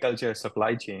agriculture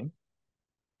supply chain,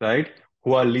 right,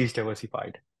 who are least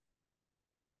diversified.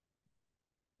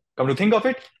 Come to think of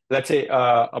it, let's say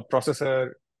a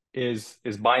processor is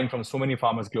buying from so many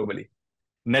farmers globally.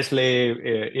 Nestle,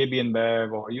 AB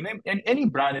InBev, or you name any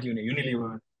brand that you name,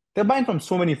 Unilever, they're buying from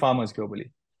so many farmers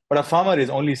globally. But a farmer is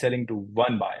only selling to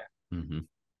one buyer,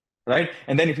 right?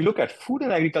 And then if you look at food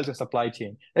and agriculture supply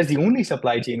chain, that's the only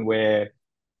supply chain where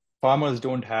farmers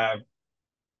don't have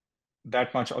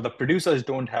that much, or the producers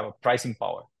don't have a pricing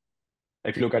power.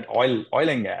 If you look at oil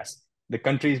and gas, the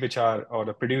countries which are, or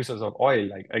the producers of oil,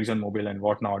 like ExxonMobil and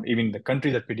whatnot, even the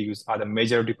countries that produce are the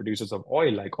majority producers of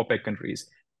oil, like OPEC countries,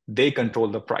 they control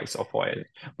the price of oil.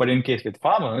 But in case with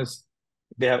farmers,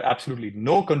 they have absolutely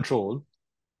no control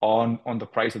on the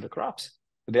price of the crops.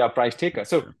 They are price takers.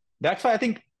 So that's why I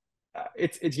think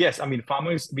it's yes. I mean,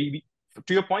 farmers, we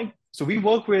to your point, so we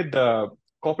work with the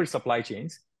corporate supply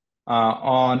chains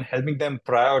on helping them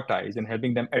prioritize and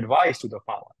helping them advise to the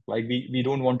farmer. Like we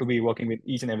don't want to be working with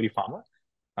each and every farmer.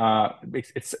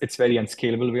 It's very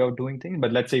unscalable way of doing things.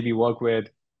 But let's say we work with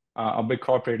a big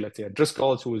corporate, let's say a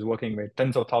Driscoll's, who is working with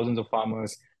tens of thousands of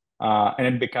farmers, and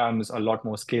it becomes a lot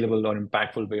more scalable or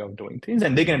impactful way of doing things.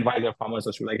 And they can advise their farmers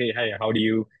as to like, hey, how do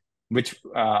you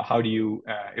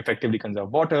effectively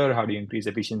conserve water? How do you increase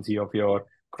efficiency of your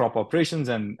crop operations,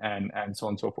 and so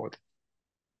on and so forth.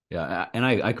 Yeah, and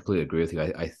I completely agree with you.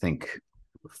 I think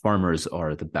farmers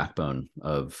are the backbone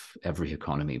of every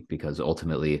economy, because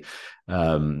ultimately,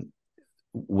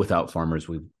 without farmers,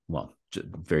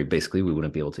 very basically, we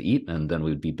wouldn't be able to eat, and then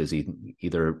we would be busy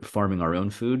either farming our own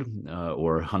food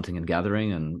or hunting and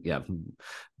gathering. And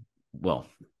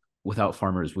without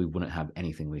farmers, we wouldn't have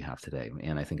anything we have today.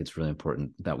 And I think it's really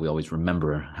important that we always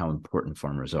remember how important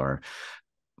farmers are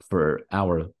for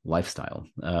our lifestyle.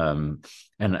 And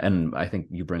I think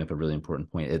you bring up a really important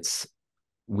point.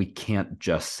 We can't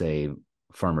just say,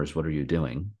 farmers, what are you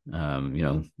doing?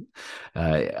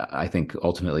 I think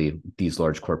ultimately these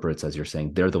large corporates, as you're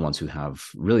saying, they're the ones who have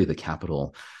really the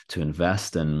capital to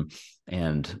invest, and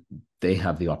they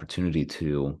have the opportunity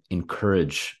to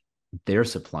encourage their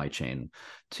supply chain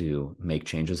to make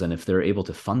changes. And if they're able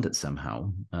to fund it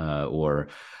somehow, or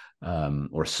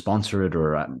sponsor it,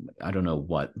 or I don't know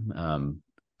what,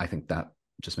 I think that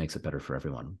just makes it better for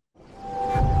everyone.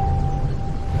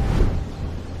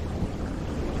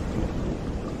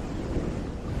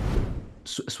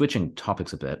 Switching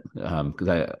topics a bit,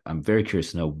 because I'm very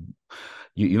curious to know,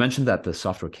 you mentioned that the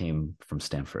software came from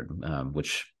Stanford,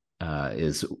 which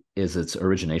is its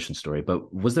origination story.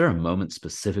 But was there a moment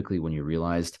specifically when you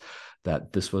realized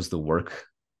that this was the work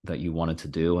that you wanted to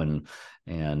do,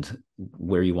 and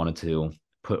where you wanted to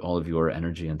put all of your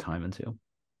energy and time into?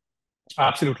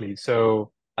 Absolutely.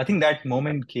 So I think that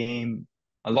moment came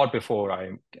a lot before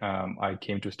I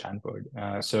came to Stanford.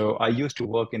 So I used to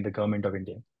work in the government of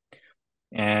India,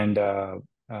 and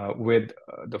with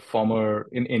the former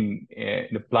in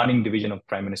the planning division of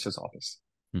Prime Minister's office.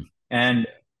 And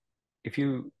if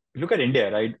you look at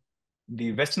India, right,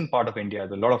 the western part of India,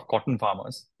 there's a lot of cotton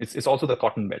farmers. It's also the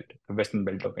cotton belt, the western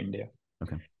belt of India.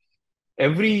 Okay.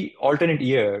 Every alternate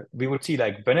year, we would see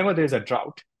like whenever there's a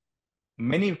drought,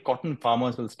 many cotton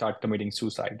farmers will start committing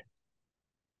suicide,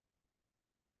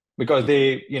 because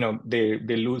they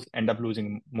end up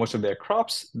losing most of their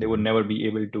crops. They would never be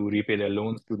able to repay their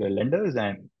loans to their lenders,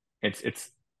 and it's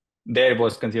there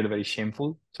was considered very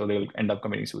shameful. So they'll end up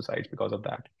committing suicides because of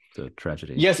that. It's a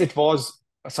tragedy. Yes, it was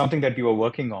something that we were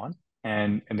working on,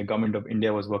 and the government of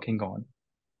India was working on.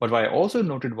 But what I also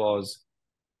noted was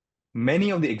many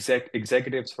of the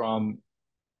executives from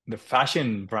the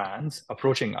fashion brands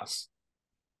approaching us.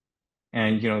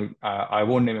 And I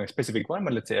won't name a specific one,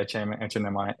 but let's say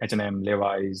H&M,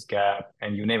 Levi's, Gap,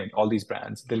 and you name it, all these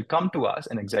brands, they'll come to us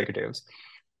and executives,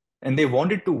 and they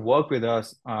wanted to work with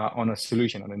us on a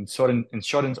solution, on an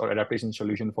insurance or adaptation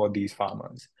solution for these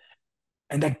farmers.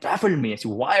 And that baffled me. I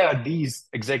said, why are these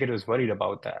executives worried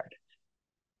about that?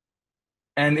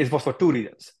 And it was for two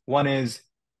reasons. One is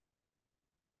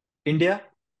India,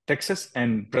 Texas,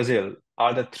 and Brazil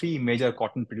are the three major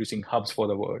cotton producing hubs for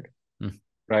the world,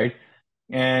 right?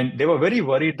 And they were very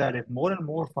worried that if more and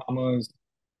more farmers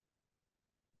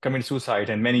commit suicide,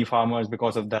 and many farmers,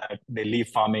 because of that, they leave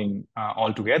farming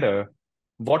altogether,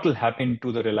 what will happen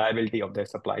to the reliability of their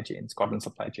supply chains, cotton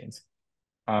supply chains,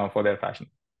 for their fashion?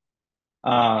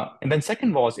 And then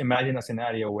second was, imagine a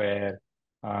scenario where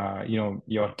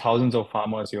your thousands of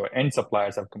farmers, your end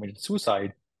suppliers have committed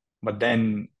suicide, but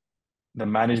then the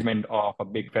management of a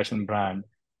big fashion brand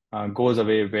goes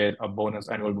away with a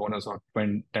annual bonus of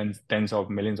tens of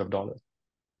millions of dollars,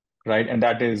 right? And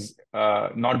that is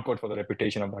not good for the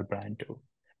reputation of that brand too.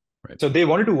 Right. So they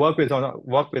wanted to work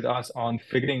with us on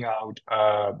figuring out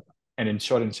an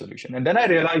insurance solution. And then I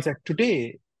realized that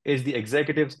today is the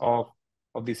executives of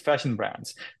these fashion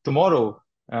brands. Tomorrow,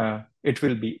 it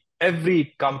will be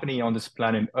every company on this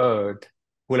planet Earth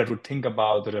who will have to think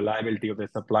about the reliability of their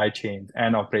supply chains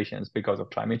and operations because of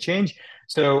climate change.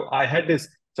 So I had this.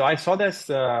 So I saw this.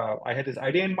 I had this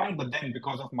idea in mind, but then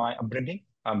because of my upbringing,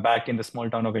 I'm back in the small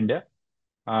town of India.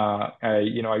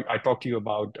 I talked to you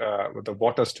about the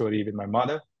water story with my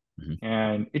mother,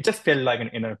 and it just felt like an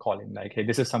inner calling. Like, hey,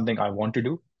 this is something I want to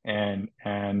do. And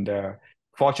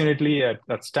fortunately,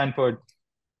 at Stanford,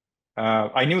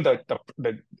 I knew that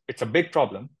it's a big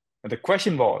problem. And the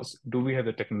question was, do we have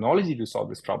the technology to solve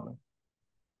this problem?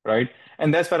 Right.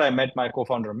 And that's where I met my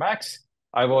co-founder, Max.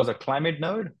 I was a climate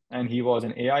nerd and he was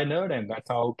an AI nerd. And that's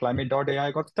how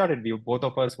Climate.ai got started. Both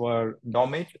of us were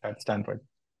dorm-mates at Stanford.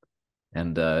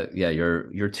 And yeah,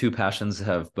 your two passions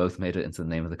have both made it into the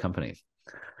name of the company,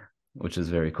 which is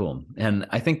very cool. And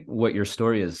I think what your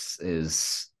story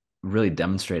is really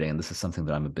demonstrating, and this is something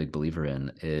that I'm a big believer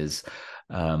in, is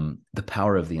the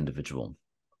power of the individual.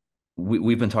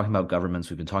 We've been talking about governments,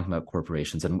 we've been talking about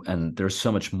corporations, and there's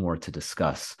so much more to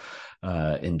discuss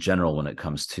in general when it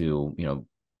comes to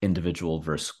individual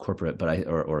versus corporate,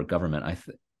 or government.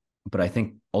 But I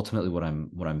think ultimately what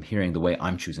I'm hearing, the way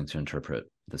I'm choosing to interpret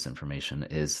this information,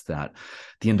 is that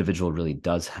the individual really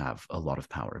does have a lot of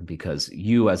power, because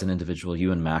you as an individual,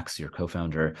 you and Max, your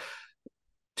co-founder,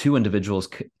 two individuals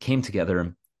came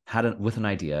together, with an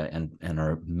idea, and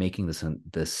are making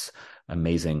this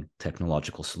amazing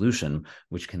technological solution,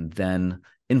 which can then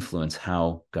influence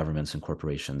how governments and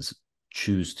corporations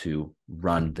choose to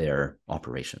run their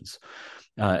operations.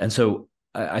 And so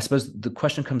I suppose the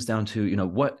question comes down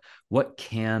to, what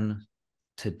can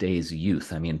today's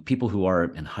youth, I mean, people who are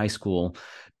in high school,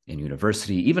 in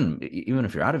university, even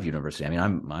if you're out of university, I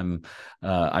mean,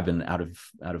 I've been out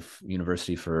of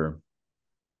university for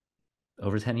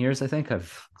over 10 years, I think.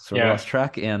 I've sort of lost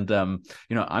track. And,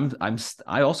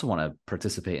 I also want to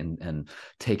participate and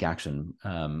take action.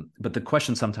 But the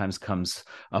question sometimes comes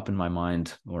up in my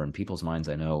mind, or in people's minds.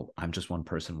 I know I'm just one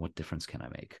person. What difference can I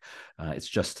make? It's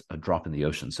just a drop in the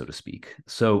ocean, so to speak.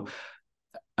 So,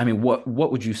 I mean, what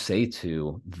would you say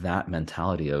to that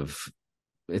mentality of,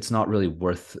 it's not really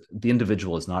worth, the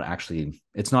individual is not actually,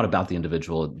 it's not about the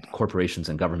individual. Corporations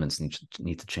and governments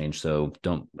need to change. So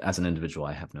as an individual,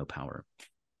 I have no power.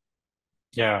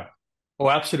 Yeah. Oh,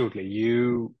 absolutely.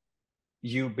 You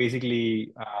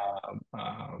basically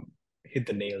hit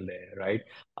the nail there, right?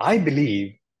 I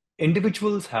believe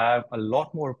individuals have a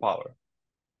lot more power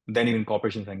than even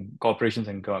corporations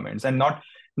and governments, and not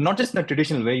just in the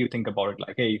traditional way you think about it,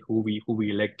 like, hey, who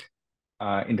we elect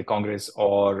in the Congress,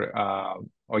 or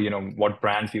what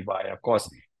brands we buy. Of course,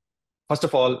 first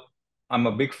of all, I'm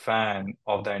a big fan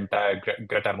of the entire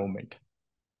Greta movement.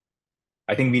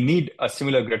 I think we need a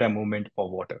similar Greta movement for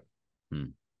water,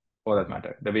 for that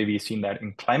matter. The way we've seen that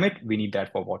in climate, we need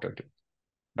that for water too,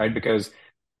 right? Because,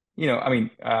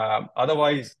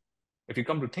 otherwise, if you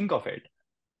come to think of it,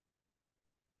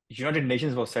 United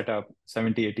Nations was set up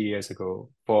 70, 80 years ago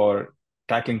for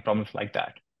tackling problems like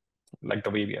that, like the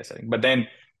way we are setting. But then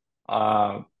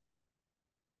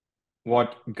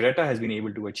what Greta has been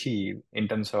able to achieve in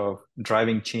terms of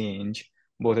driving change,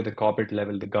 both at the corporate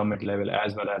level, the government level,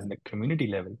 as well as the community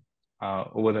level,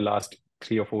 over the last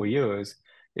 3 or 4 years,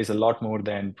 is a lot more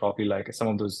than probably like some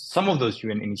of those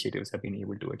UN initiatives have been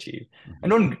able to achieve.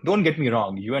 Mm-hmm. And don't get me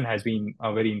wrong, UN has been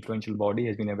a very influential body,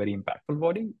 has been a very impactful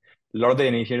body. A lot of the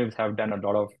initiatives have done a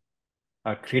lot of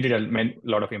created a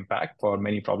lot of impact for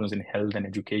many problems in health and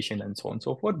education and so on and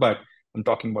so forth. But I'm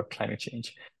talking about climate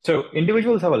change. So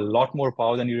individuals have a lot more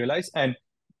power than you realize. And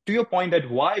to your point that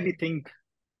why we think,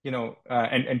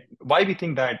 and why we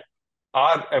think that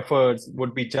our efforts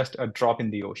would be just a drop in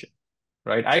the ocean,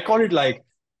 right? I call it like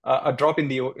a drop in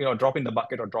the, drop in the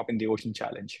bucket or drop in the ocean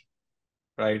challenge,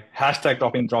 right? Hashtag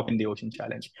drop in the ocean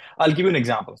challenge. I'll give you an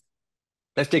example.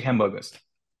 Let's take hamburgers.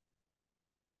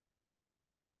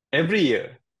 Every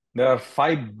year, there are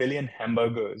 5 billion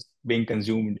hamburgers being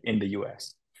consumed in the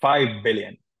US. 5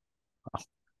 billion.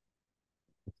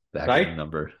 That right?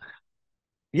 Number.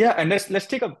 Yeah, and let's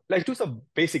do some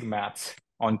basic maths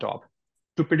on top.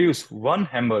 To produce one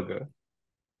hamburger,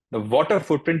 the water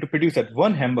footprint to produce that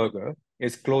one hamburger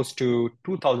is close to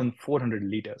 2,400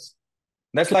 liters.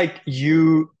 That's like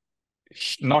you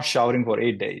not showering for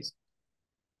 8 days,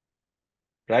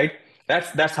 right?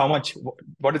 That's how much.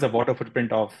 What is the water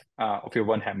footprint of your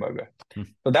one hamburger?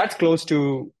 So that's close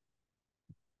to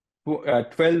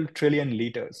 12 trillion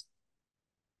liters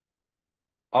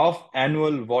of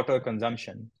annual water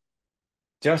consumption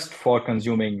just for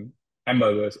consuming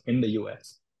hamburgers in the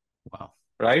US. Wow.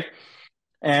 Right?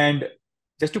 And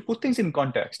just to put things in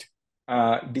context,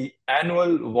 the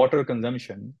annual water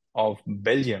consumption of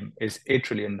Belgium is $8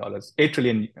 trillion, 8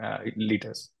 trillion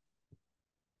liters.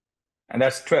 And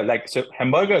that's 12. Like, so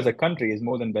hamburger as a country is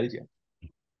more than Belgium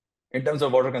in terms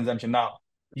of water consumption. Now,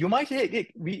 you might say, hey,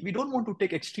 we don't want to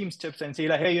take extreme steps and say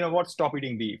like, hey, you know what, stop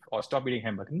eating beef or stop eating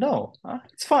hamburger. No,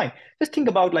 it's fine. Just think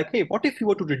about like, hey, what if you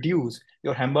were to reduce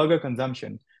your hamburger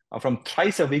consumption from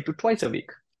thrice a week to twice a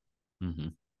week,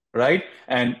 right?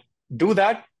 And do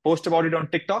that, post about it on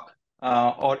TikTok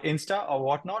or Insta or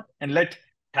whatnot, and let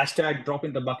hashtag drop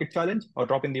in the bucket challenge or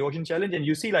drop in the ocean challenge. And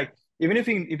you see like, even if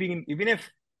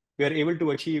we are able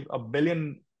to achieve 1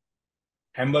 billion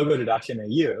hamburger reduction a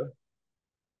year,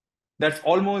 that's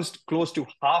almost close to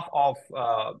half of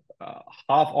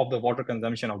the water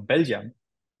consumption of Belgium,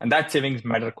 and that savings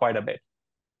matter quite a bit,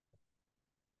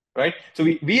 right? So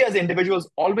we as individuals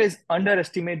always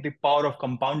underestimate the power of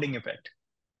compounding effect,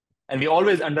 and we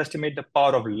always underestimate the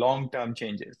power of long-term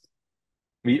changes.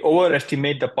 We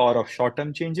overestimate the power of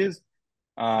short-term changes,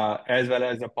 as well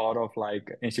as the power of like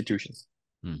institutions.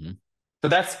 So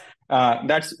that's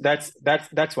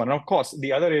one. And of course,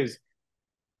 the other is,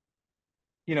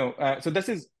 so this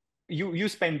is you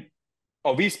spend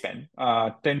or we spend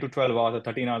 10 to 12 hours or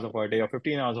 13 hours of our day or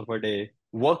 15 hours of our day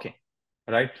working,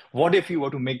 right? What if you were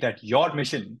to make that your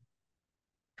mission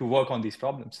to work on these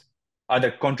problems?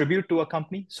 Either contribute to a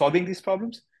company solving these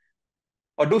problems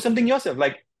or do something yourself.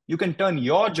 Like you can turn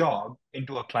your job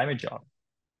into a climate job.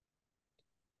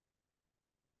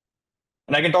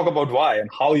 And I can talk about why and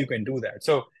how you can do that.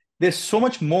 So there's so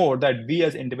much more that we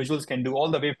as individuals can do, all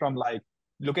the way from like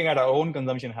looking at our own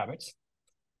consumption habits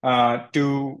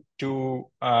to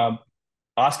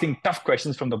asking tough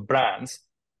questions from the brands.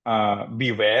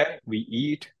 Be where we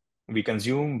eat, we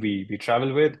consume, we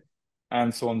travel with,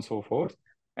 and so on and so forth.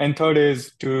 And third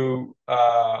is to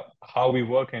how we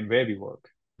work and where we work.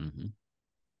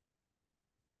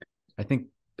 I think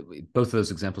both of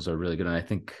those examples are really good. And I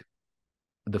think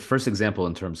the first example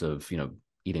in terms of,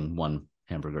 eating one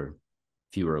hamburger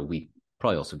fewer a week,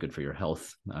 probably also good for your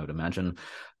health, I would imagine.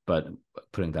 But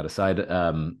putting that aside,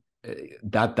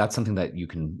 that's something that you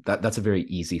can, that's a very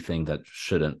easy thing that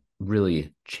shouldn't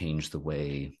really change the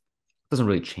way, doesn't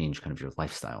really change kind of your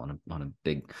lifestyle on a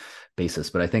big basis.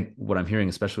 But I think what I'm hearing,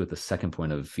 especially with the second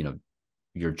point of,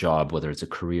 your job, whether it's a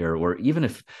career or even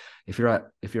if you're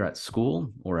at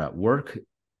school or at work,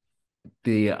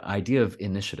 the idea of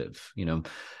initiative,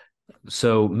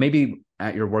 so maybe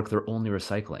at your work, they're only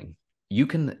recycling. You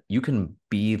can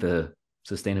be the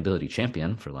sustainability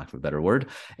champion, for lack of a better word,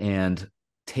 and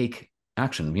take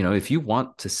action. If you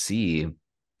want to see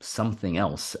something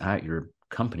else at your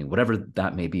company, whatever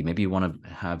that may be, maybe you want to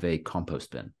have a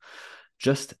compost bin,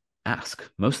 just ask.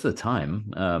 Most of the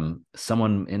time,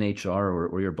 someone in HR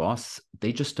or your boss,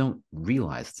 they just don't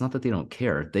realize. It's not that they don't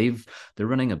care. They're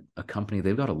running a company.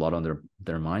 They've got a lot on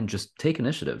their mind. Just take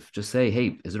initiative. Just say,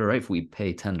 hey, is it all right if we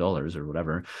pay $10 or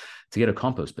whatever to get a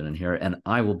compost bin in here? And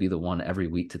I will be the one every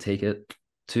week to take it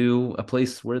to a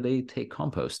place where they take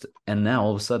compost. And now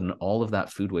all of a sudden, all of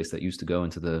that food waste that used to go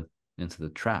into the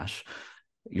trash,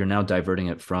 you're now diverting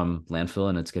it from landfill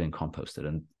and it's getting composted.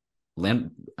 And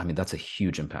that's a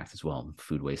huge impact as well.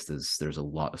 Food waste there's a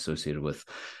lot associated with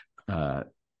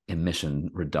emission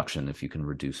reduction if you can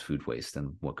reduce food waste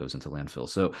and what goes into landfill.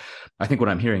 So I think what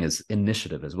I'm hearing is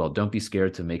initiative as well. Don't be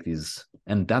scared to make these,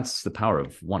 and that's the power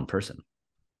of one person.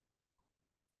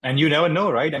 And you never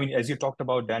know, right? I mean, as you talked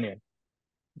about, Daniel,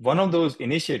 one of those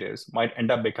initiatives might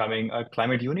end up becoming a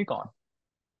climate unicorn.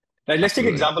 Like, let's take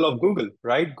example of Google,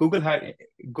 right?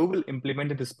 Google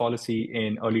implemented this policy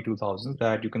in early 2000s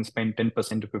that you can spend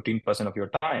 10% to 15% of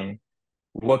your time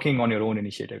working on your own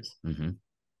initiatives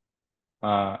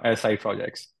as side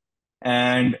projects.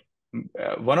 And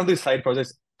one of these side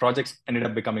projects ended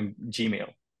up becoming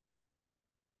Gmail,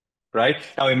 right?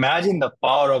 Now imagine the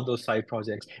power of those side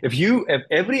projects. If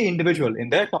every individual in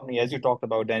their company, as you talked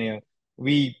about, Daniel,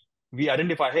 we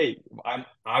identify, hey,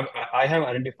 I have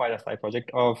identified a side project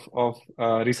of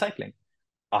recycling.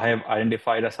 I have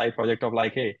identified a side project of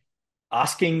like, hey,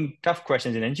 asking tough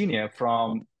questions in engineer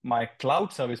from my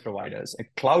cloud service providers and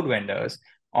cloud vendors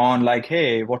on like,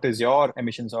 hey, what is your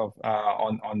emissions of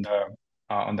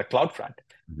on the cloud front?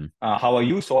 How are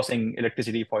you sourcing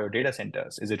electricity for your data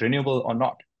centers? Is it renewable or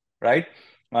not? Right?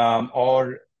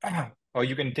 Or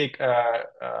you can take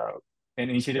an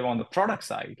initiative on the product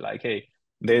side, like, hey,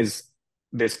 there's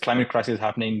climate crisis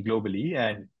happening globally,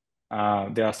 and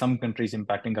there are some countries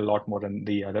impacting a lot more than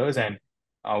the others. And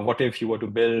what if you were to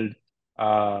build,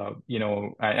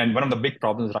 and one of the big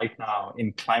problems right now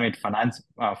in climate finance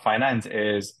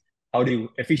is how do you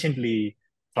efficiently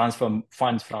transfer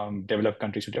funds from developed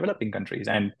countries to developing countries,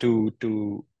 and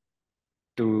to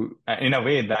in a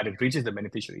way that it reaches the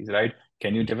beneficiaries, right?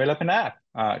 Can you develop an app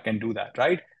can do that,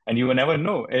 right? And you will never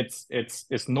know. It's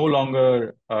no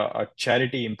longer a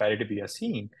charity imperative we are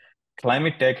seeing.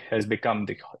 Climate tech has become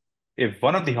if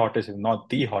one of the hottest, if not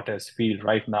the hottest field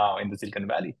right now in the Silicon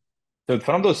Valley. So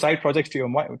from those side projects, to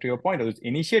your point, those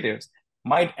initiatives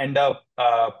might end up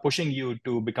pushing you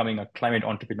to becoming a climate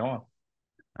entrepreneur.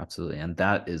 Absolutely. And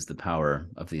that is the power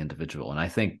of the individual. And I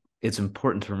think it's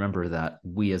important to remember that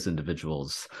we as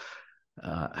individuals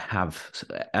have,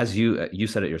 as you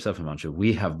said it yourself, Himanshu,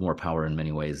 we have more power in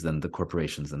many ways than the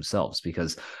corporations themselves,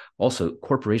 because also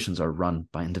corporations are run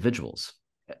by individuals.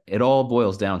 It all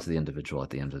boils down to the individual at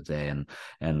the end of the day.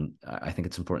 And I think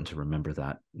it's important to remember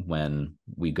that when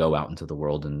we go out into the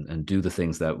world and do the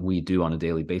things that we do on a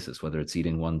daily basis, whether it's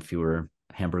eating one fewer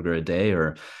hamburger a day,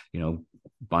 or,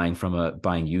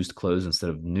 buying used clothes instead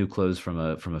of new clothes from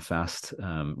a fast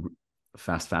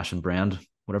fashion brand,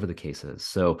 whatever the case is.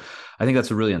 So I think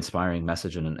that's a really inspiring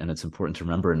message, and it's important to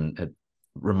remember. And it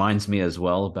reminds me as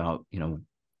well about,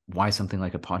 why something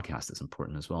like a podcast is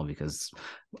important as well, because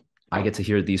I get to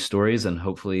hear these stories, and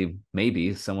hopefully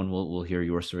maybe someone will hear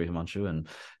your story, Himanshu, and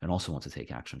also want to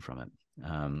take action from it.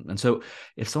 And so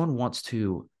if someone wants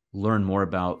to learn more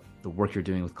about the work you're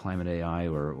doing with Climate AI,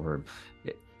 or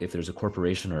if there's a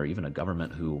corporation or even a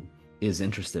government who is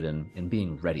interested in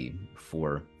being ready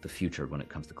for the future when it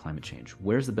comes to climate change,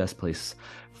 where's the best place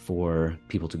for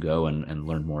people to go and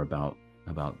learn more about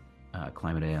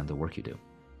Climate AI and the work you do?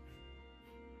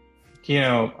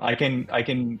 I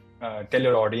can tell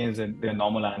your audience their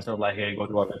normal answer of like, hey, go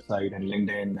to our website and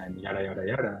LinkedIn and yada, yada,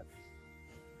 yada.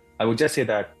 I would just say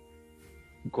that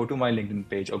go to my LinkedIn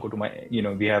page, or go to my,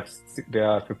 there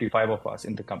are 55 of us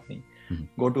in the company.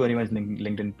 Go to anyone's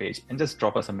LinkedIn page and just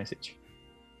drop us a message.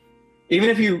 Even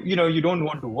if you don't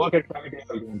want to work at Climate AI,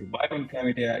 or you don't want to buy on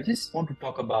Climate AI, I just want to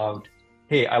talk about,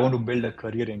 hey, I want to build a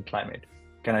career in climate.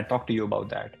 Can I talk to you about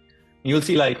that? You'll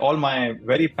see like all my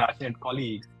very passionate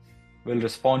colleagues will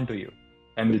respond to you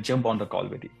and will jump on the call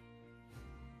with you,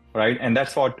 right? And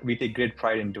that's what we take great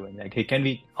pride in doing. Like, hey,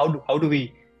 how do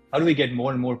we get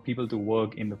more and more people to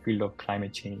work in the field of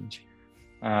climate change,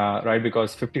 right?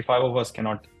 Because 55 of us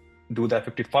cannot do that.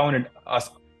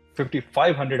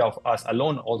 5,500 of us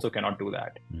alone also cannot do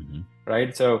that,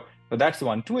 right? So that's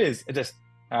one. Two is just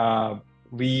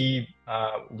we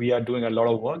are doing a lot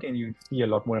of work, and you see a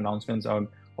lot more announcements of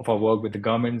our work with the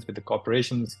governments, with the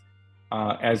corporations,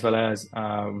 as well as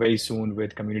very soon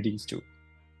with communities too,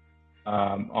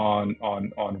 on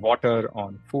water,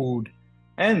 on food,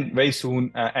 and very soon,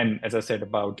 and as I said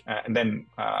about, and then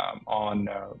on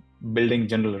building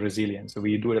general resilience. So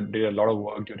we did a lot of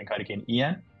work during Hurricane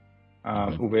Ian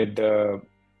with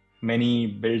many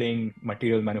building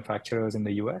material manufacturers in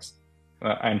the US,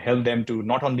 and help them to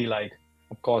not only like,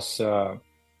 of course,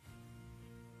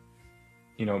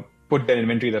 put their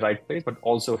inventory in the right place, but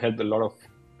also help a lot of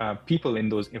people in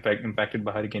those impacted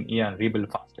by Hurricane Ian rebuild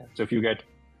faster. So if you get,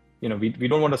 we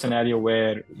don't want a scenario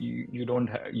where you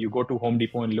go to Home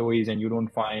Depot and Lowe's and you don't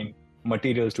find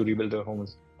materials to rebuild their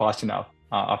homes fast enough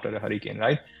after a hurricane,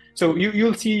 right? So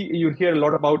you'll hear a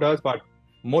lot about us, but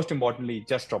most importantly,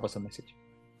 just drop us a message.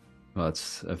 Well,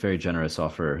 it's a very generous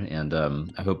offer, and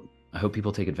I hope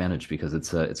people take advantage because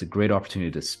it's a great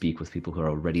opportunity to speak with people who are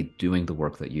already doing the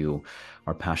work that you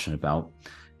are passionate about,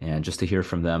 and just to hear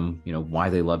from them, why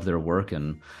they love their work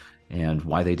and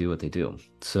why they do what they do.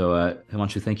 So,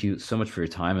 Himanshu, thank you so much for your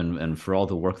time and for all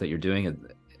the work that you're doing.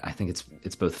 I think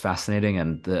it's both fascinating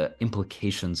and the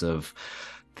implications of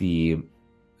the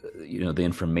the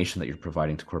information that you're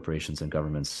providing to corporations and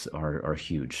governments are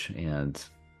huge, and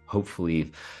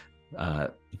hopefully uh,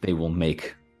 they will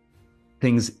make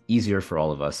things easier for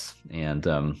all of us, and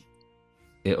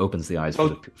it opens the eyes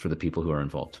Well, for the people who are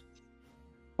involved.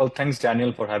 well, thanks,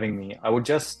 Daniel, for having me. I would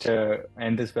just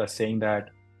end this by saying that,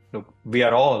 look, we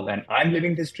are all, and I'm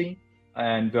living this dream,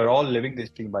 and we're all living this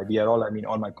dream. By we are all, I mean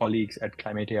all my colleagues at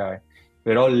Climate AI.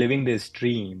 We're all living this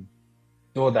dream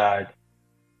so that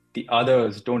the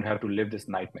others don't have to live this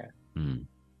nightmare. Mm,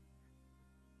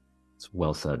 it's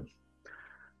well said.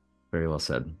 Very well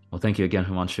said. Well, thank you again,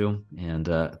 Himanshu, and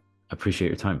appreciate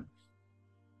your time.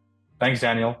 Thanks,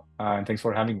 Daniel, and thanks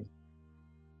for having me.